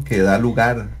investigación que da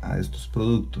lugar a estos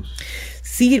productos?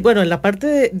 Sí, bueno, en la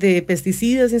parte de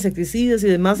pesticidas, insecticidas y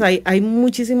demás, hay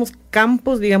muchísimos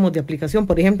campos, digamos, de aplicación.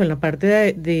 Por ejemplo, en la parte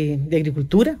de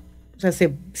agricultura, o sea,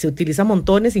 se utiliza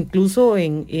montones, incluso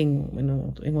en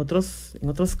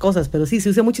otras cosas, pero sí, se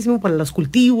usa muchísimo para los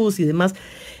cultivos y demás.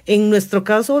 En nuestro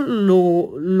caso,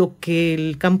 lo que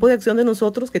el campo de acción de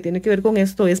nosotros, que tiene que ver con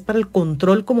esto, es para el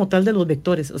control como tal de los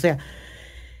vectores. O sea,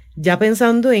 ya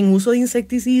pensando en uso de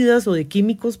insecticidas o de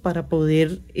químicos para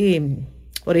poder,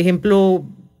 por ejemplo,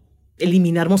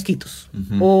 eliminar mosquitos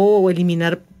o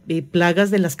eliminar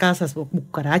plagas de las casas, o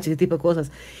cucarachas, ese tipo de cosas.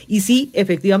 Y sí,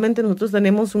 efectivamente nosotros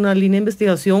tenemos una línea de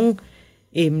investigación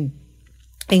en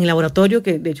laboratorio,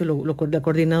 que de hecho lo ha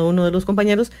coordinado uno de los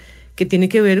compañeros, que tiene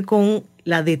que ver con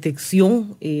la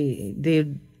detección de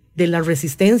la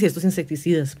resistencia a estos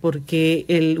insecticidas,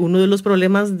 porque uno de los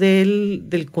problemas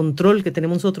del control que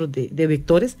tenemos nosotros de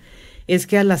vectores es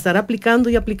que al estar aplicando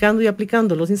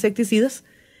los insecticidas,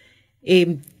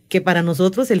 que para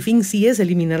nosotros el fin sí es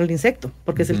eliminar al insecto,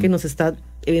 porque es el que nos está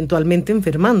eventualmente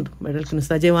enfermando, ¿verdad? El que nos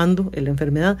está llevando la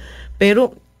enfermedad,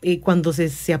 pero cuando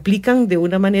se aplican de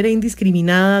una manera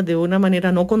indiscriminada, de una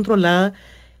manera no controlada,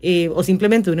 o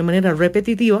simplemente de una manera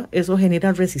repetitiva, eso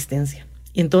genera resistencia.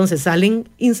 Entonces salen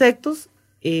insectos,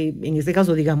 en este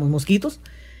caso digamos mosquitos,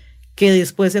 que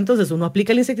después entonces uno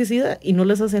aplica el insecticida y no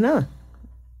les hace nada.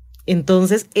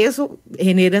 Entonces eso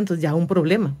genera entonces ya un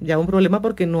problema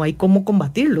porque no hay cómo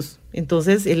combatirlos.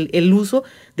 Entonces el uso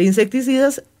de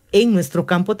insecticidas en nuestro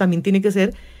campo también tiene que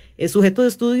ser sujeto de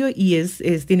estudio y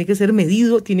tiene que ser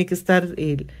medido, tiene que estar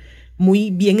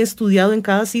muy bien estudiado en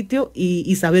cada sitio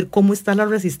y saber cómo está la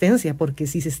resistencia, porque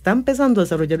si se está empezando a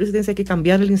desarrollar resistencia hay que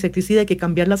cambiar el insecticida, hay que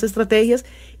cambiar las estrategias,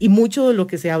 y mucho de lo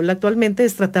que se habla actualmente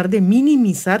es tratar de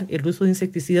minimizar el uso de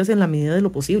insecticidas en la medida de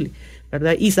lo posible,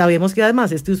 ¿verdad? Y sabemos que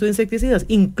además este uso de insecticidas,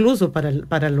 incluso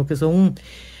para lo que son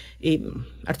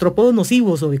artrópodos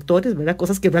nocivos o vectores, ¿verdad?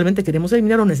 Cosas que realmente queremos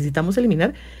eliminar o necesitamos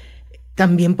eliminar,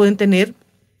 también pueden tener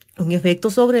un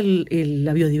efecto sobre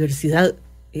la biodiversidad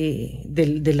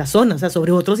de la zona, o sea,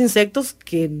 sobre otros insectos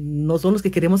que no son los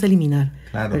que queremos eliminar.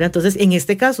 Claro. Entonces, en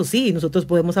este caso, sí, nosotros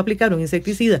podemos aplicar un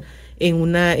insecticida en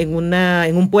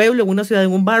un pueblo, en una ciudad,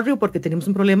 en un barrio, porque tenemos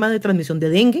un problema de transmisión de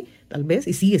dengue, tal vez,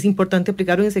 y sí, es importante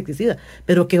aplicar un insecticida,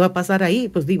 pero ¿qué va a pasar ahí?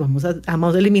 Pues vamos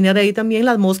a eliminar ahí también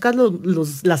las moscas,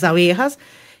 las abejas,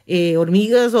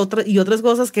 hormigas y otras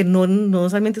cosas que no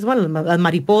necesariamente son las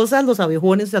mariposas, los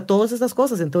abejones, o sea, todas esas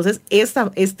cosas. Entonces,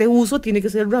 este uso tiene que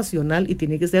ser racional y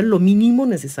tiene que ser lo mínimo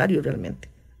necesario realmente.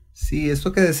 Sí,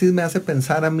 esto que decís me hace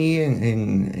pensar a mí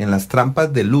en las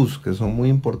trampas de luz, que son muy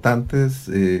importantes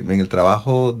en el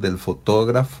trabajo del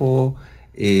fotógrafo,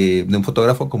 de un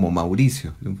fotógrafo como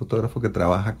Mauricio, de un fotógrafo que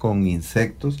trabaja con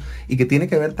insectos y que tiene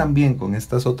que ver también con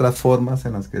estas otras formas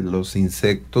en las que los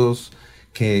insectos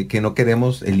que no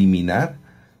queremos eliminar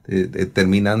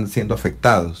terminan siendo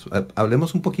afectados.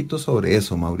 Hablemos un poquito sobre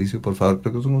eso, Mauricio, por favor.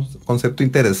 Creo que es un concepto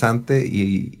interesante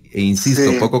e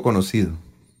insisto, poco conocido.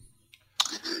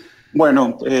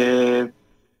 Bueno,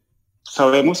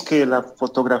 sabemos que la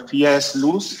fotografía es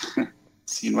luz.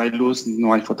 Si no hay luz,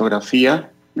 no hay fotografía,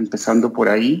 empezando por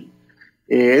ahí.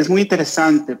 Es muy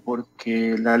interesante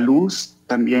porque la luz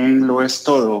también lo es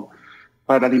todo.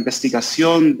 Para la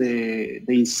investigación de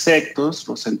insectos,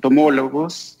 los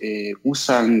entomólogos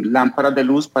usan lámparas de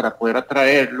luz para poder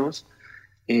atraerlos,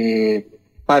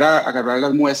 para agarrar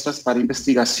las muestras para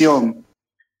investigación.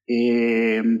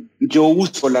 Yo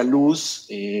uso la luz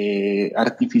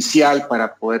artificial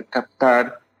para poder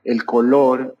captar el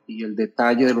color y el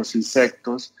detalle de los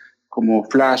insectos, como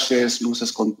flashes,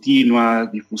 luces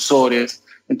continuas, difusores.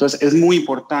 Entonces es muy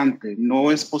importante.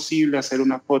 No es posible hacer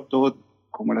una foto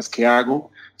como las que hago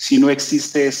si no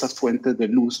existe esas fuentes de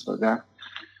luz, ¿verdad?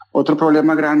 Otro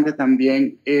problema grande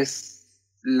también es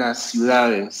las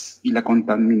ciudades y la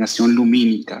contaminación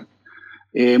lumínica.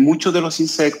 Muchos de los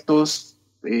insectos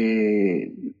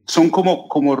son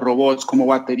como robots, como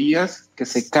baterías que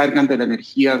se cargan de la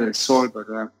energía del sol,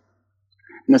 ¿verdad?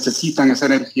 Necesitan esa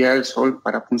energía del sol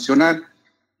para funcionar.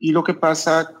 Y lo que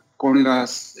pasa con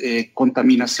las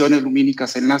contaminaciones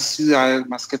lumínicas en las ciudades,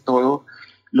 más que todo,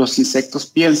 los insectos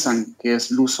piensan que es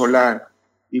luz solar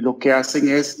y lo que hacen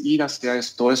es ir hacia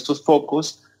todos estos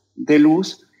focos de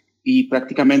luz y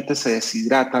prácticamente se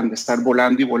deshidratan de estar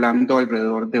volando y volando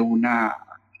alrededor de una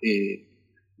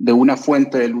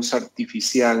fuente de luz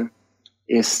artificial,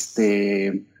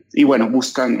 y bueno,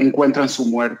 encuentran su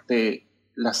muerte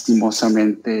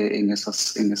lastimosamente en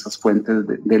esas fuentes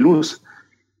de luz.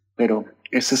 Pero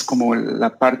esa es como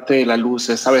la parte de la luz,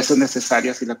 es a veces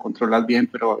necesaria si la controlas bien,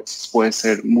 pero a veces puede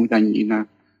ser muy dañina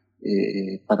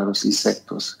para los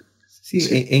insectos. Sí,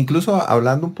 sí. E incluso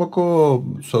hablando un poco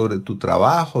sobre tu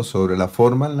trabajo, sobre la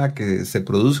forma en la que se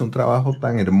produce un trabajo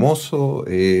tan hermoso,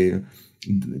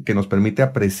 que nos permite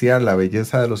apreciar la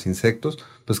belleza de los insectos,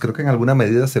 pues creo que en alguna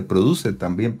medida se produce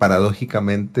también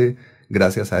paradójicamente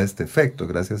gracias a este efecto,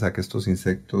 gracias a que estos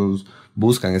insectos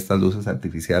buscan estas luces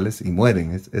artificiales y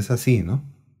mueren. Es así, ¿no?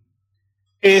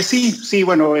 Sí,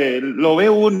 bueno, lo ve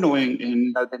uno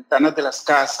en las ventanas de las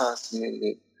casas.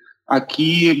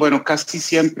 Aquí, bueno, casi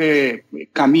siempre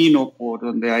camino por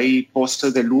donde hay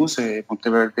postes de luz.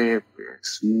 Monteverde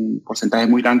es un porcentaje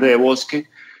muy grande de bosque.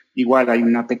 Igual hay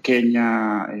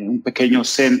un pequeño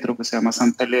centro que se llama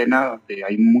Santa Elena, donde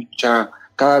hay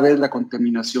cada vez la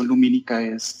contaminación lumínica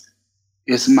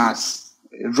es más,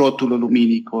 rótulos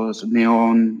lumínicos,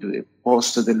 neón,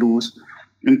 postes de luz.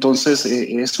 Entonces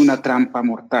es una trampa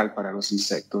mortal para los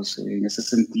insectos, en ese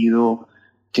sentido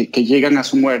que llegan a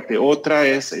su muerte. Otra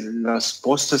es los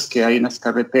postes que hay en las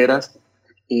carreteras.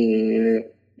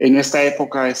 En esta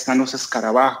época están los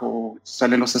escarabajos,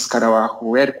 salen los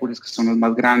escarabajos Hércules, que son los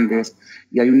más grandes,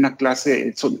 y hay una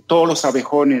clase, son todos los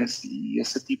abejones, y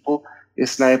ese tipo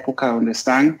es la época donde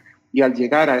están, y al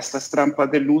llegar a estas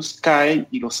trampas de luz caen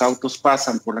y los autos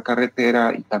pasan por la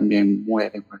carretera y también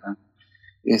mueren, ¿verdad?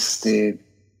 Es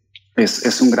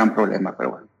un gran problema,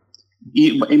 pero bueno.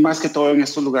 Y más que todo en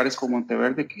estos lugares como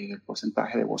Monteverde, que el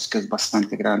porcentaje de bosque es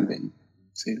bastante grande, ¿no?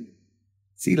 Sí.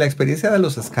 Sí, la experiencia de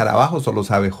los escarabajos o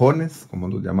los abejones, como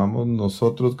los llamamos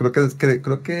nosotros, creo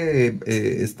que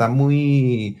está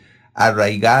muy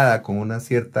arraigada con una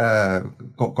cierta,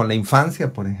 con la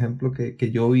infancia, por ejemplo,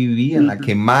 que yo viví, en la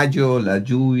que mayo, las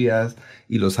lluvias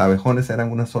y los abejones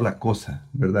eran una sola cosa,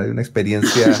 ¿verdad? Y una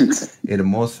experiencia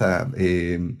hermosa,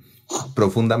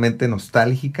 profundamente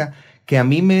nostálgica, que a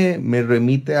mí me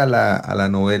remite a la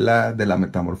novela de la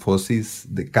metamorfosis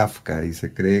de Kafka, y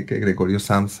se cree que Gregorio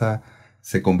Samsa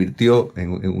se convirtió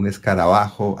en un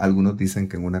escarabajo, algunos dicen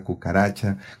que en una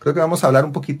cucaracha. Creo que vamos a hablar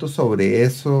un poquito sobre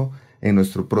eso en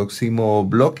nuestro próximo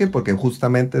bloque, porque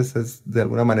justamente ese es de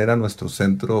alguna manera nuestro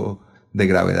centro de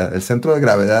gravedad. El centro de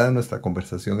gravedad de nuestra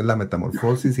conversación es la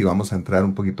metamorfosis, y vamos a entrar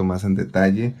un poquito más en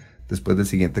detalle después del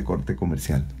siguiente corte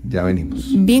comercial. Ya venimos.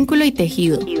 Vínculo y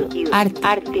tejido,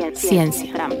 arte,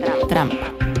 ciencia,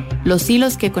 trampa. Los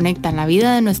hilos que conectan la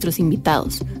vida de nuestros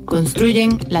invitados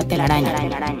construyen la telaraña.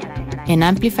 En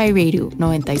Amplify Radio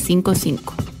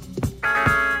 95.5.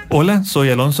 Hola, soy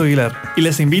Alonso Aguilar y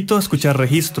les invito a escuchar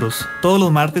Registros todos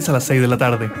los martes a las 6 de la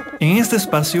tarde. En este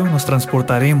espacio nos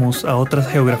transportaremos a otras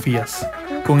geografías,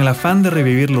 con el afán de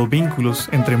revivir los vínculos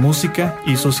entre música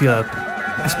y sociedad.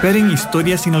 Esperen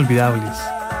historias inolvidables,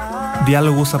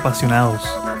 diálogos apasionados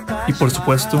y, por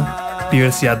supuesto,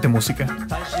 diversidad de música.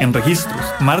 En Registros,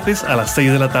 martes a las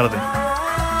 6 de la tarde.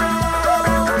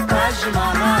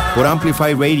 Por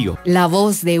Amplify Radio. La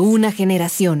voz de una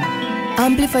generación.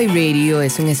 Amplify Radio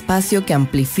es un espacio que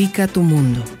amplifica tu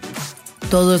mundo.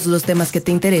 Todos los temas que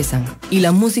te interesan y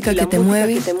la música que te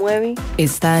mueve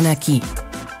están aquí.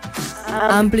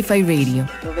 Amplify Radio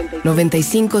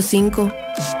 95.5,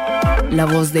 la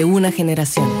voz de una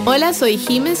generación. Hola, soy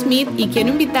Jim Smith y quiero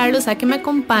invitarlos a que me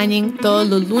acompañen todos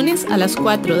los lunes a las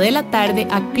 4 de la tarde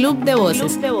a Club de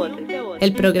Voces,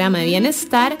 el programa de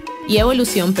bienestar y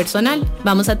evolución personal.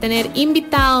 Vamos a tener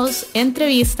invitados,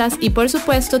 entrevistas y por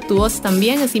supuesto tu voz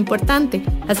también es importante,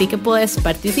 así que puedes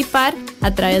participar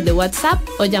a través de WhatsApp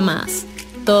o llamadas.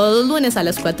 Todos los lunes a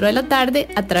las 4 de la tarde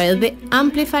a través de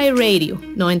Amplify Radio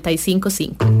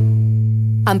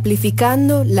 95.5.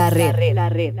 Amplificando la red.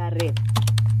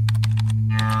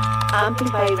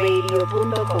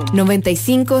 Amplifyradio.com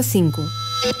 95.5,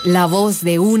 la voz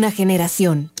de una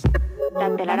generación.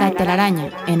 La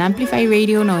telaraña en Amplify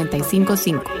Radio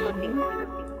 95.5.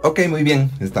 Ok, muy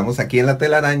bien. Estamos aquí en La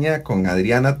Telaraña con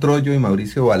Adriana Troyo y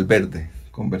Mauricio Valverde,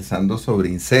 conversando sobre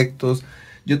insectos.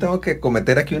 Yo tengo que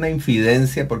cometer aquí una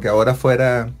infidencia porque ahora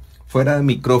fuera de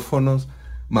micrófonos,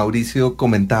 Mauricio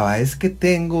comentaba, es que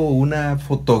tengo una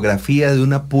fotografía de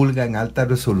una pulga en alta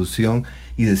resolución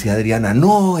y decía Adriana,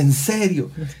 no, en serio.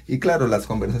 Y claro, las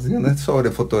conversaciones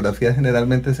sobre fotografía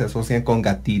generalmente se asocian con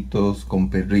gatitos, con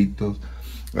perritos.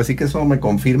 Así que eso me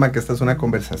confirma que esta es una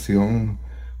conversación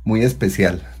muy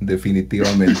especial,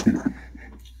 definitivamente.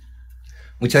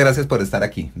 Muchas gracias por estar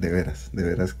aquí, de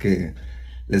veras que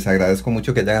les agradezco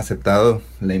mucho que hayan aceptado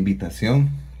la invitación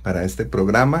para este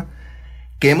programa,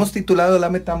 que hemos titulado La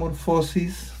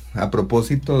Metamorfosis a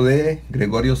propósito de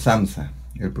Gregorio Samsa,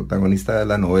 el protagonista de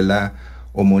la novela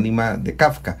homónima de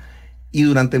Kafka. Y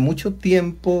durante mucho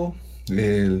tiempo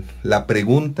la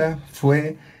pregunta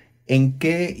fue ¿en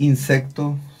qué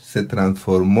insecto se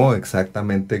transformó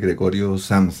exactamente Gregorio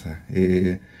Samsa?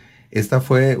 Esta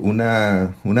fue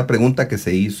una pregunta que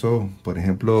se hizo, por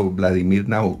ejemplo, Vladimir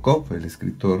Nabokov, el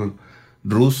escritor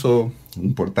ruso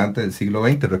importante del siglo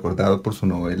XX, recordado por su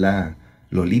novela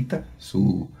Lolita,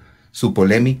 su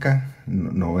polémica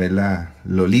novela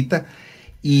Lolita.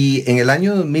 Y en el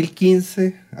año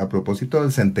 2015, a propósito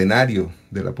del centenario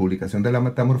de la publicación de La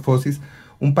Metamorfosis,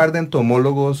 un par de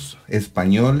entomólogos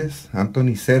españoles,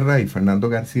 Antoni Serra y Fernando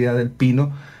García del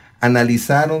Pino,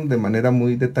 analizaron de manera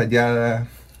muy detallada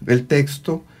el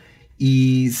texto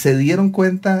y se dieron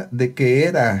cuenta de que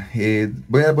era,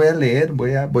 voy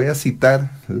a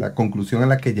citar la conclusión a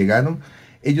la que llegaron.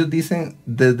 Ellos dicen,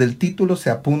 desde el título se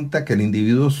apunta que el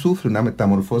individuo sufre una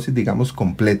metamorfosis, digamos,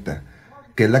 completa,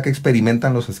 que es la que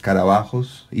experimentan los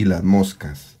escarabajos y las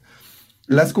moscas.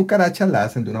 Las cucarachas la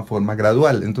hacen de una forma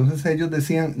gradual. Entonces ellos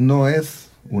decían, no es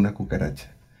una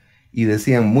cucaracha. Y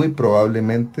decían, muy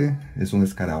probablemente es un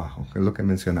escarabajo, que es lo que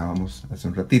mencionábamos hace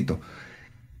un ratito.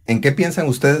 ¿En qué piensan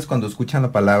ustedes cuando escuchan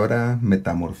la palabra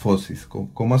metamorfosis?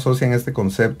 ¿Cómo asocian este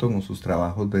concepto con sus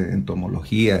trabajos de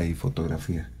entomología y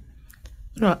fotografía?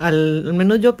 No, al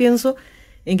menos yo pienso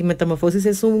en que metamorfosis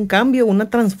es un cambio, una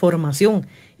transformación,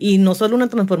 y no solo una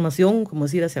transformación, como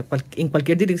decir, en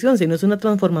cualquier dirección, sino es una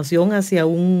transformación hacia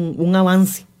un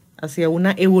avance, hacia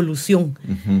una evolución.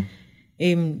 Uh-huh.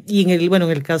 Y en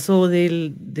el caso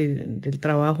del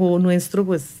trabajo nuestro,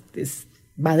 pues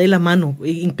va de la mano,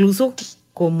 incluso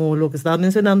como lo que estaba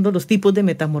mencionando, los tipos de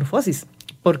metamorfosis,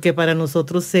 porque para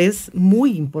nosotros es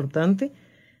muy importante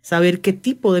saber qué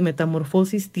tipo de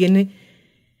metamorfosis tiene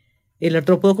el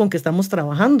artrópodo con que estamos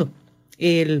trabajando,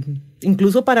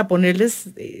 incluso para ponerles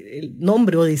el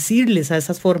nombre o decirles a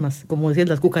esas formas, como decir,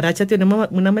 las cucarachas tienen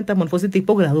una metamorfosis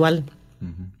tipo gradual.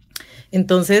 Uh-huh.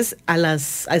 Entonces, a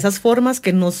esas formas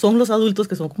que no son los adultos,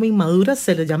 que son como inmaduras,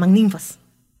 se les llaman ninfas.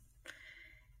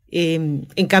 En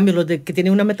cambio, los que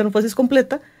tienen una metamorfosis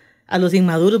completa, a los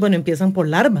inmaduros, empiezan por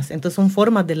larvas, entonces son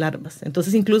formas de larvas.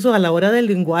 Entonces, incluso a la hora del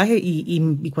lenguaje,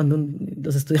 y cuando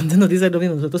los estudiantes nos dicen lo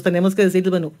mismo, nosotros tenemos que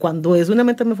decirles, cuando es una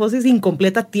metamorfosis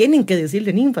incompleta, tienen que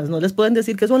decirle ninfas, no les pueden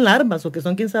decir que son larvas o que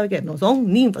son quién sabe qué, no,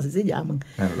 son ninfas, así se llaman.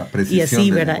 Claro, la precisión y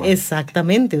así, ¿verdad? Lenguaje.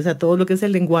 Exactamente, o sea, todo lo que es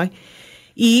el lenguaje.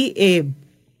 Y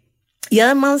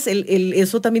además,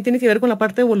 eso también tiene que ver con la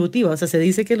parte evolutiva, o sea, se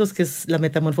dice que la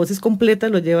metamorfosis completa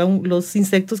lo llevan los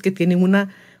insectos que tienen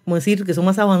que son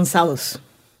más avanzados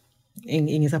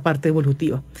en esa parte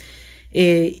evolutiva.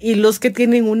 Y los que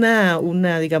tienen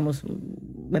una digamos,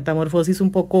 metamorfosis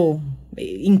un poco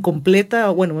incompleta,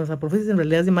 bueno, metamorfosis en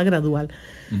realidad es más gradual,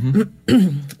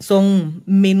 son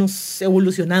menos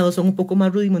evolucionados, son un poco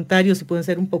más rudimentarios y pueden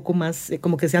ser un poco más,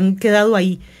 como que se han quedado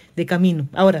ahí de camino.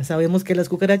 Ahora, sabemos que las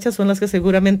cucarachas son las que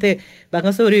seguramente van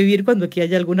a sobrevivir cuando aquí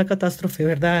haya alguna catástrofe,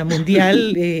 ¿verdad?,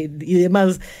 mundial y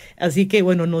demás. Así que,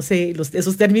 bueno, no sé,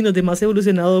 esos términos de más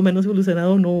evolucionado o menos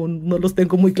evolucionado no los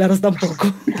tengo muy claros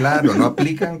tampoco. Claro, no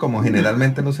aplican como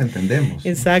generalmente los entendemos.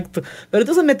 Exacto. Pero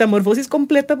entonces, metamorfosis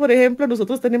completa, por ejemplo,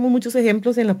 nosotros tenemos muchos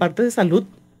ejemplos en la parte de salud.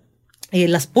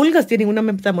 Las pulgas tienen una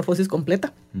metamorfosis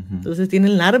completa. Entonces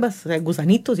tienen larvas, o sea,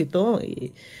 gusanitos y todo.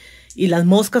 Y las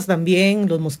moscas también,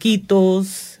 los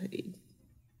mosquitos,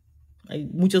 hay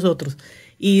muchos otros.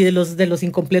 Y de los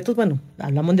incompletos, bueno,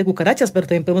 hablamos de cucarachas, pero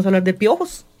también podemos hablar de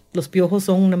piojos. Los piojos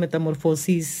son una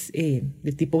metamorfosis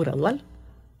de tipo gradual.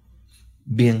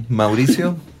 Bien,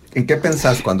 Mauricio, ¿en qué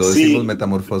pensás cuando decimos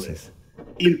metamorfosis?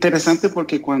 Interesante,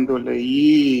 porque cuando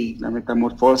leí la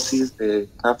metamorfosis de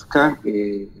Kafka,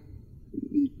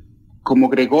 como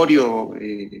Gregorio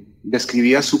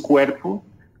describía su cuerpo,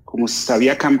 como se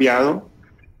había cambiado,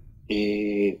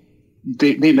 de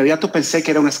inmediato pensé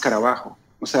que era un escarabajo.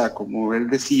 O sea, como él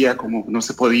decía, como no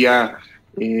se podía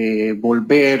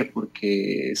volver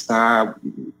porque está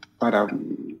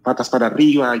patas para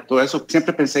arriba y todo eso,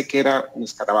 siempre pensé que era un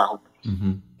escarabajo.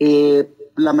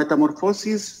 La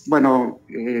metamorfosis, bueno,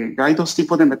 hay dos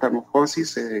tipos de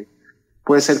metamorfosis.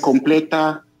 Puede ser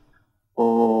completa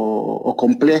o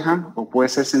compleja, o puede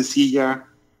ser sencilla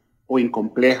o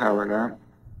incompleja, ¿verdad?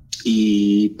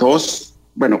 Y todos,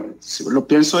 bueno, lo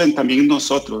pienso también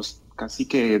nosotros, casi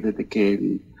que desde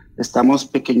que estamos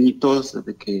pequeñitos,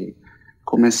 desde que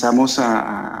comenzamos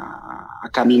a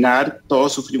caminar,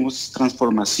 todos sufrimos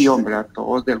transformación, ¿verdad?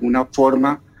 Todos de alguna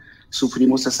forma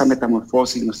sufrimos esa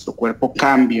metamorfosis, nuestro cuerpo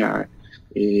cambia,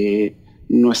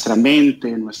 nuestra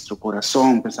mente, nuestro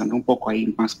corazón, pensando un poco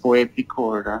ahí más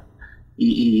poético, ¿verdad?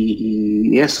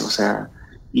 Y eso, o sea,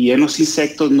 y en los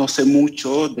insectos no sé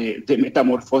mucho de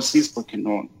metamorfosis porque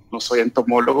no soy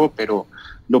entomólogo, pero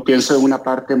lo pienso en una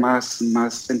parte más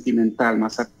sentimental,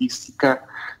 más artística,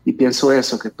 y pienso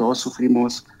eso, que todos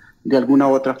sufrimos de alguna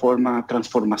u otra forma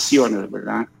transformaciones,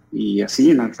 ¿verdad? Y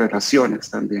así en las relaciones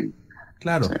también.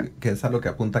 Claro, sí, que es a lo que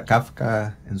apunta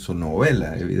Kafka en su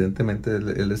novela. Evidentemente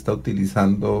él está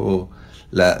utilizando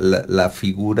la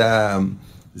figura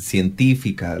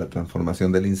científica de la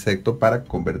transformación del insecto para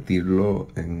convertirlo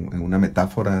en una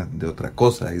metáfora de otra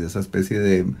cosa y de esa especie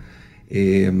de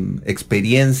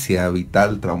experiencia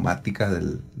vital traumática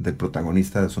del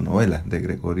protagonista de su novela, de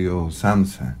Gregorio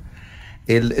Samsa.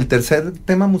 El tercer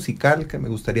tema musical que me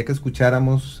gustaría que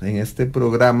escucháramos en este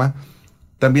programa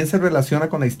también se relaciona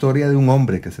con la historia de un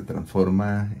hombre que se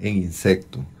transforma en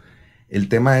insecto. El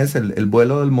tema es el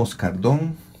vuelo del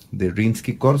moscardón de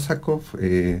Rimsky-Korsakov,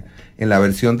 en la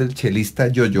versión del chelista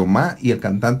Yo-Yo Ma y el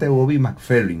cantante Bobby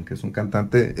McFerrin, que es un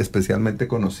cantante especialmente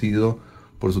conocido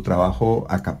por su trabajo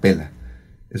a capela.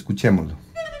 Escuchémoslo.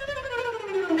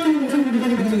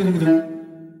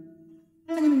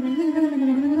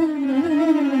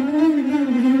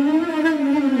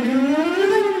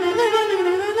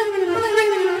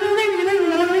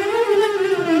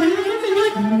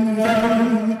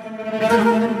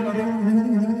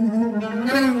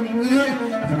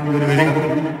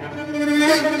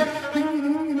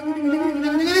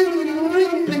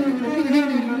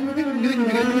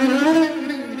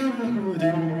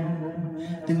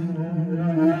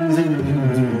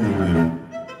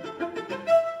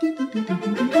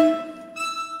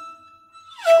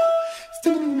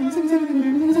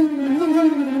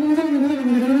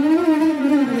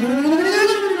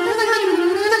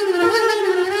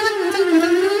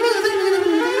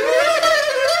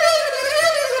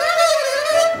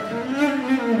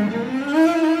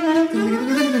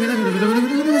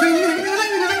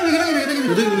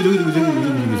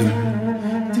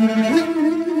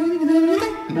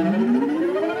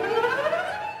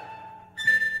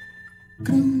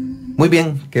 Muy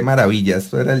bien, qué maravilla.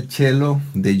 Esto era el cello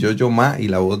de Yo-Yo Ma y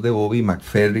la voz de Bobby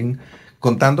McFerrin,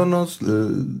 contándonos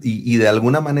y de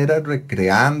alguna manera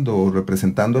recreando o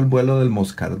representando el vuelo del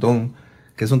moscardón,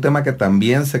 que es un tema que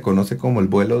también se conoce como el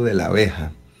vuelo de la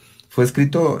abeja. Fue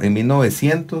escrito en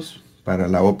 1900 para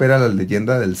la ópera La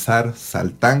leyenda del zar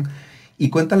Saltán y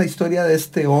cuenta la historia de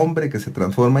este hombre que se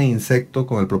transforma en insecto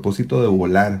con el propósito de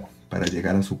volar para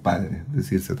llegar a su padre. Es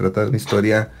decir, se trata de una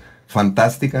historia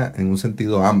fantástica en un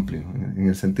sentido amplio, en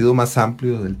el sentido más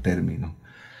amplio del término.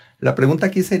 La pregunta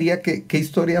aquí sería ¿qué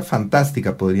historia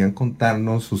fantástica podrían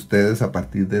contarnos ustedes a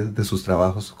partir de sus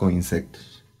trabajos con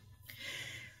insectos?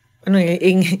 Bueno,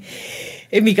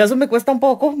 en mi caso me cuesta un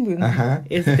poco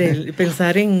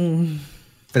pensar en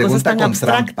cosas tan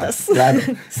abstractas. Claro.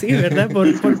 Sí, ¿verdad?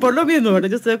 Por lo mismo, ¿verdad?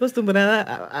 Yo estoy acostumbrada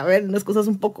a ver las cosas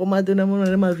un poco más de una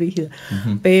manera más rígida.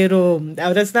 Pero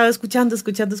ahora estaba escuchando.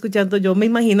 Yo me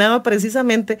imaginaba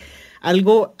precisamente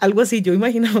algo así. Yo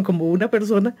imaginaba como una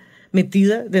persona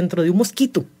metida dentro de un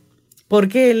mosquito.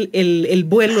 Porque el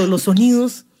vuelo, los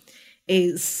sonidos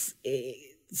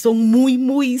son muy,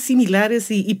 muy similares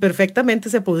y perfectamente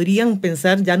se podrían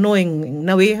pensar ya no en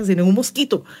una abeja, sino en un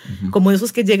mosquito, como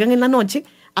esos que llegan en la noche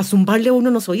a zumbarle a uno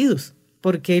en los oídos,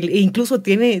 porque incluso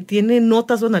tiene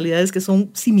notas, tonalidades que son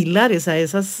similares a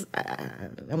esas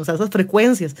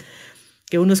frecuencias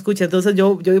que uno escucha. Entonces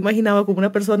yo imaginaba como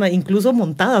una persona incluso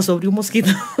montada sobre un mosquito,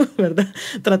 ¿verdad?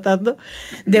 Tratando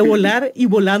de volar y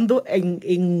volando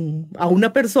a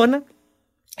una persona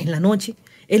en la noche,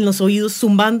 en los oídos,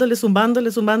 zumbándole,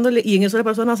 y en eso la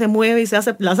persona se mueve y se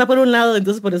hace por un lado.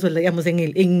 Entonces por eso, digamos,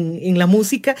 en la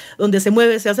música, donde se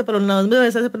mueve, se hace por un lado,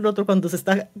 se hace por el otro, cuando se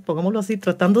está, pongámoslo así,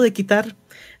 tratando de quitar,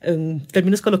 en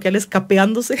términos coloquiales,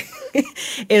 capeándose,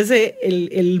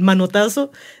 el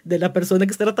manotazo de la persona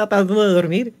que está tratando de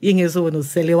dormir, y en eso, bueno,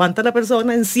 se levanta la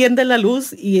persona, enciende la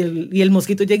luz, y el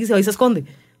mosquito llega y se va y se esconde.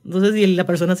 Entonces, y la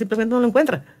persona simplemente no lo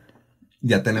encuentra.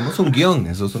 Ya tenemos un guión,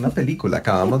 eso es una película.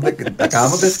 Acabamos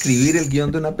de escribir el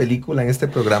guión de una película en este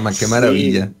programa, qué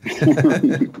maravilla.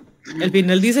 Al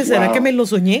final dice, ¿será que me lo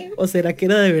soñé o será que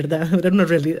era de verdad? Era una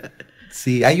realidad.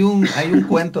 Sí, hay un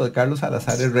cuento de Carlos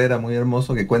Salazar Herrera muy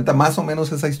hermoso que cuenta más o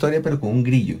menos esa historia, pero con un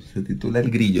grillo. Se titula El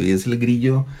Grillo, y es el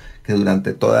grillo que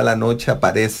durante toda la noche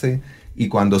aparece y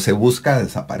cuando se busca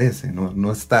desaparece,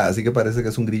 no está. Así que parece que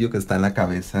es un grillo que está en la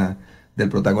cabeza del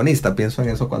protagonista. Pienso en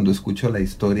eso cuando escucho la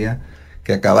historia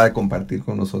que acaba de compartir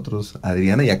con nosotros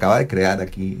Adriana y acaba de crear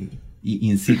aquí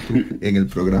in situ en el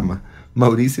programa.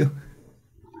 Mauricio.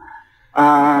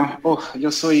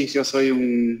 Yo soy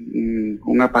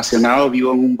un apasionado,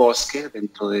 vivo en un bosque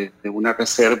dentro de una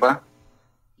reserva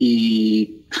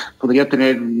y podría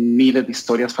tener miles de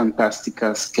historias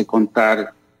fantásticas que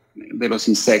contar de los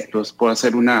insectos. Puedo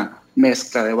hacer una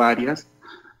mezcla de varias.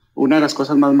 Una de las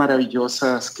cosas más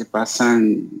maravillosas que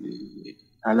pasan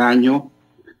al año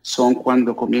son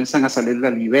cuando comienzan a salir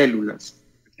las libélulas.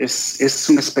 Es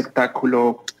un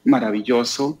espectáculo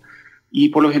maravilloso y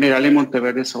por lo general en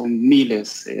Monteverde son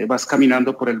miles. Vas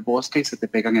caminando por el bosque y se te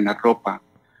pegan en la ropa.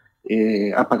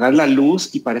 Apagar la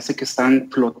luz y parece que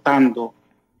están flotando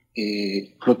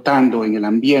en el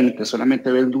ambiente.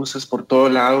 Solamente ves luces por todo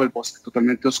lado, el bosque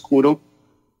totalmente oscuro.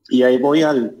 Y ahí voy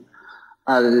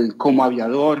como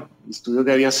aviador, estudios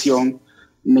de aviación.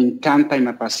 Me encanta y me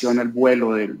apasiona el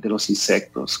vuelo de los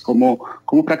insectos, cómo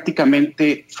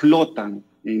prácticamente flotan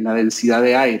en la densidad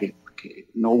de aire, que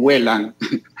no vuelan.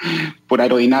 Por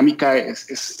aerodinámica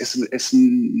es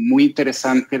muy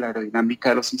interesante la aerodinámica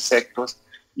de los insectos,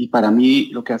 y para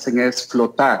mí lo que hacen es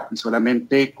flotar, y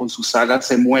solamente con sus alas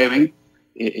se mueven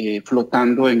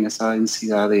flotando en esa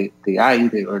densidad de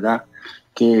aire, ¿verdad?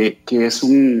 Que es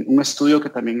un estudio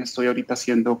que también estoy ahorita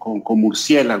haciendo con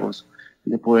murciélagos,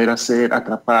 de poder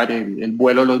atrapar el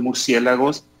vuelo de los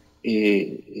murciélagos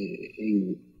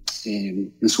en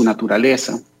su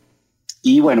naturaleza.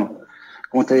 Y bueno,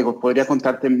 como te digo, podría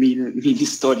contarte mil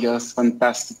historias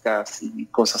fantásticas y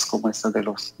cosas como estas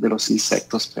de los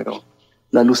insectos, pero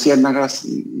las luciérnagas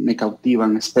me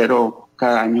cautivan. Espero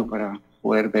cada año para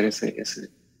poder ver ese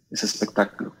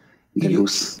espectáculo de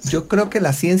luz. Yo creo que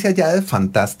la ciencia ya es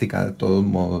fantástica de todos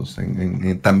modos,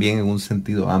 también en un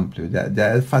sentido amplio.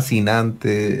 Ya es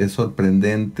fascinante, es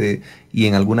sorprendente y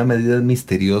en alguna medida es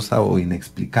misteriosa o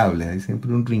inexplicable. Hay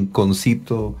siempre un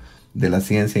rinconcito de la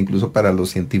ciencia, incluso para los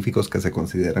científicos que se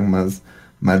consideran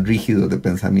más rígidos de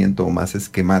pensamiento o más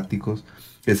esquemáticos,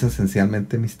 es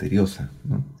esencialmente misteriosa,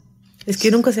 ¿no? Es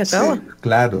que nunca se acaba. Sí,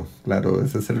 claro,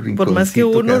 ese es el rinconcito. Por más que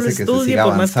uno lo estudie,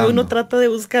 por más que uno trata de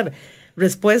buscar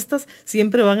respuestas,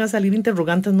 siempre van a salir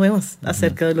interrogantes nuevas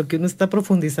acerca de lo que uno está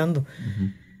profundizando.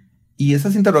 Y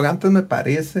esas interrogantes me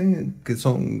parecen que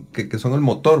son el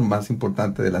motor más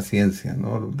importante de la ciencia,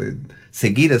 ¿no? De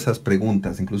seguir esas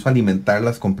preguntas, incluso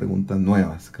alimentarlas con preguntas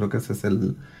nuevas. Creo que ese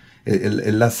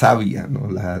es la savia, ¿no?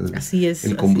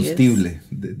 El combustible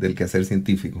del quehacer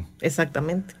científico.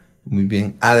 Exactamente. Muy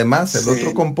bien. Además, el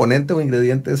otro componente o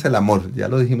ingrediente es el amor. Ya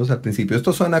lo dijimos al principio.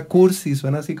 Esto suena cursi,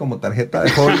 suena así como tarjeta de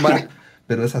Hallmark,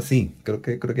 pero es así. Creo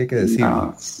que hay que decirlo.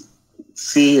 No,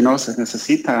 sí, se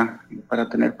necesita. Para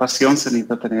tener pasión se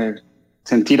necesita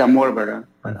sentir amor, ¿verdad?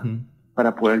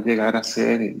 Para poder llegar a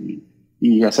ser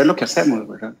y hacer lo que hacemos,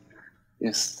 ¿verdad?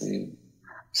 Sí.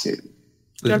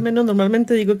 Yo al menos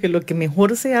normalmente digo que lo que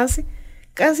mejor se hace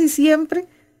casi siempre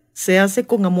se hace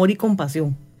con amor y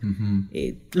compasión.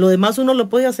 Lo demás uno lo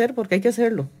puede hacer porque hay que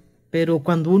hacerlo, pero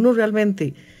cuando uno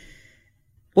realmente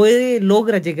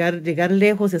logra llegar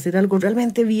lejos y hacer algo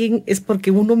realmente bien, es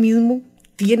porque uno mismo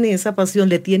tiene esa pasión,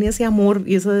 le tiene ese amor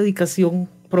y esa dedicación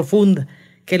profunda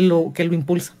que lo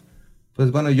impulsa.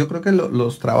 Pues bueno, yo creo que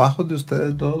los trabajos de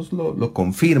ustedes dos lo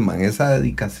confirman, esa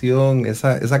dedicación,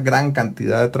 esa gran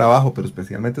cantidad de trabajo, pero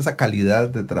especialmente esa calidad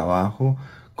de trabajo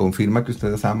confirma que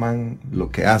ustedes aman lo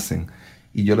que hacen.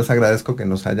 Y yo les agradezco que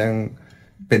nos hayan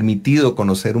permitido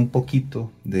conocer un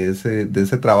poquito de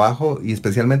ese trabajo y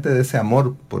especialmente de ese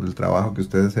amor por el trabajo que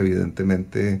ustedes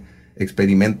evidentemente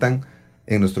experimentan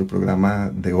en nuestro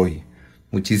programa de hoy.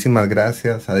 Muchísimas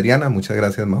gracias, Adriana. Muchas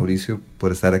gracias, Mauricio,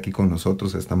 por estar aquí con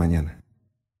nosotros esta mañana.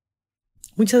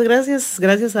 Muchas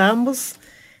gracias a ambos.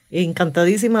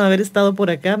 Encantadísima de haber estado por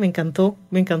acá. Me encantó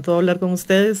hablar con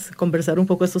ustedes, conversar un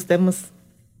poco de estos temas.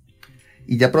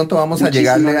 Y ya pronto vamos a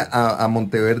llegarle a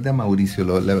Monteverde, a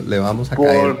Mauricio, le vamos a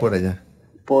caer por allá.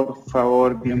 Por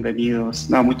favor, bienvenidos.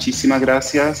 No, muchísimas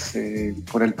gracias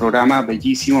por el programa,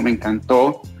 bellísimo, me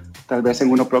encantó. Tal vez en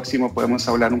uno próximo podemos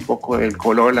hablar un poco del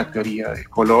color, la teoría del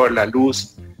color, la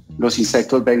luz. Los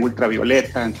insectos ven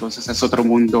ultravioleta, entonces es otro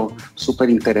mundo súper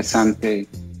interesante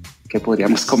que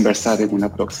podríamos conversar en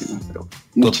una próxima. Pero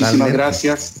muchísimas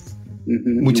gracias.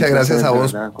 Muchas gracias a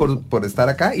vos por estar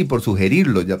acá y por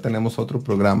sugerirlo. Ya tenemos otro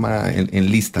programa en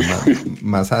lista.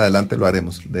 Más adelante lo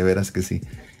haremos, de veras que sí.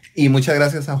 Y muchas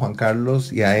gracias a Juan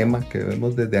Carlos y a Emma, que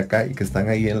vemos desde acá y que están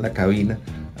ahí en la cabina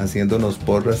haciéndonos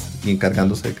porras y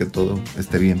encargándose de que todo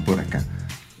esté bien por acá.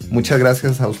 Muchas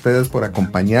gracias a ustedes por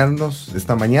acompañarnos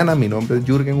esta mañana. Mi nombre es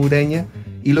Jürgen Ureña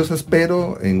y los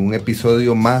espero en un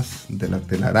episodio más de La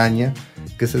Telaraña,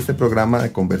 que es este programa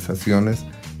de conversaciones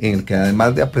en el que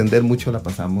además de aprender mucho la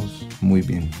pasamos muy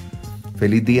bien.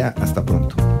 Feliz día, hasta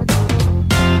pronto.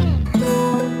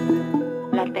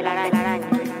 La Telaraña.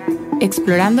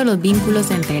 Explorando los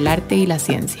vínculos entre el arte y la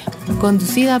ciencia.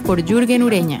 Conducida por Jürgen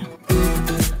Ureña.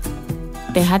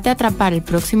 Déjate atrapar el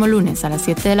próximo lunes a las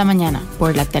 7 de la mañana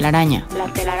por La Telaraña.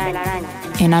 La Telaraña.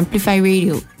 En Amplify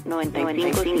Radio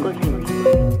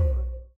 95.5.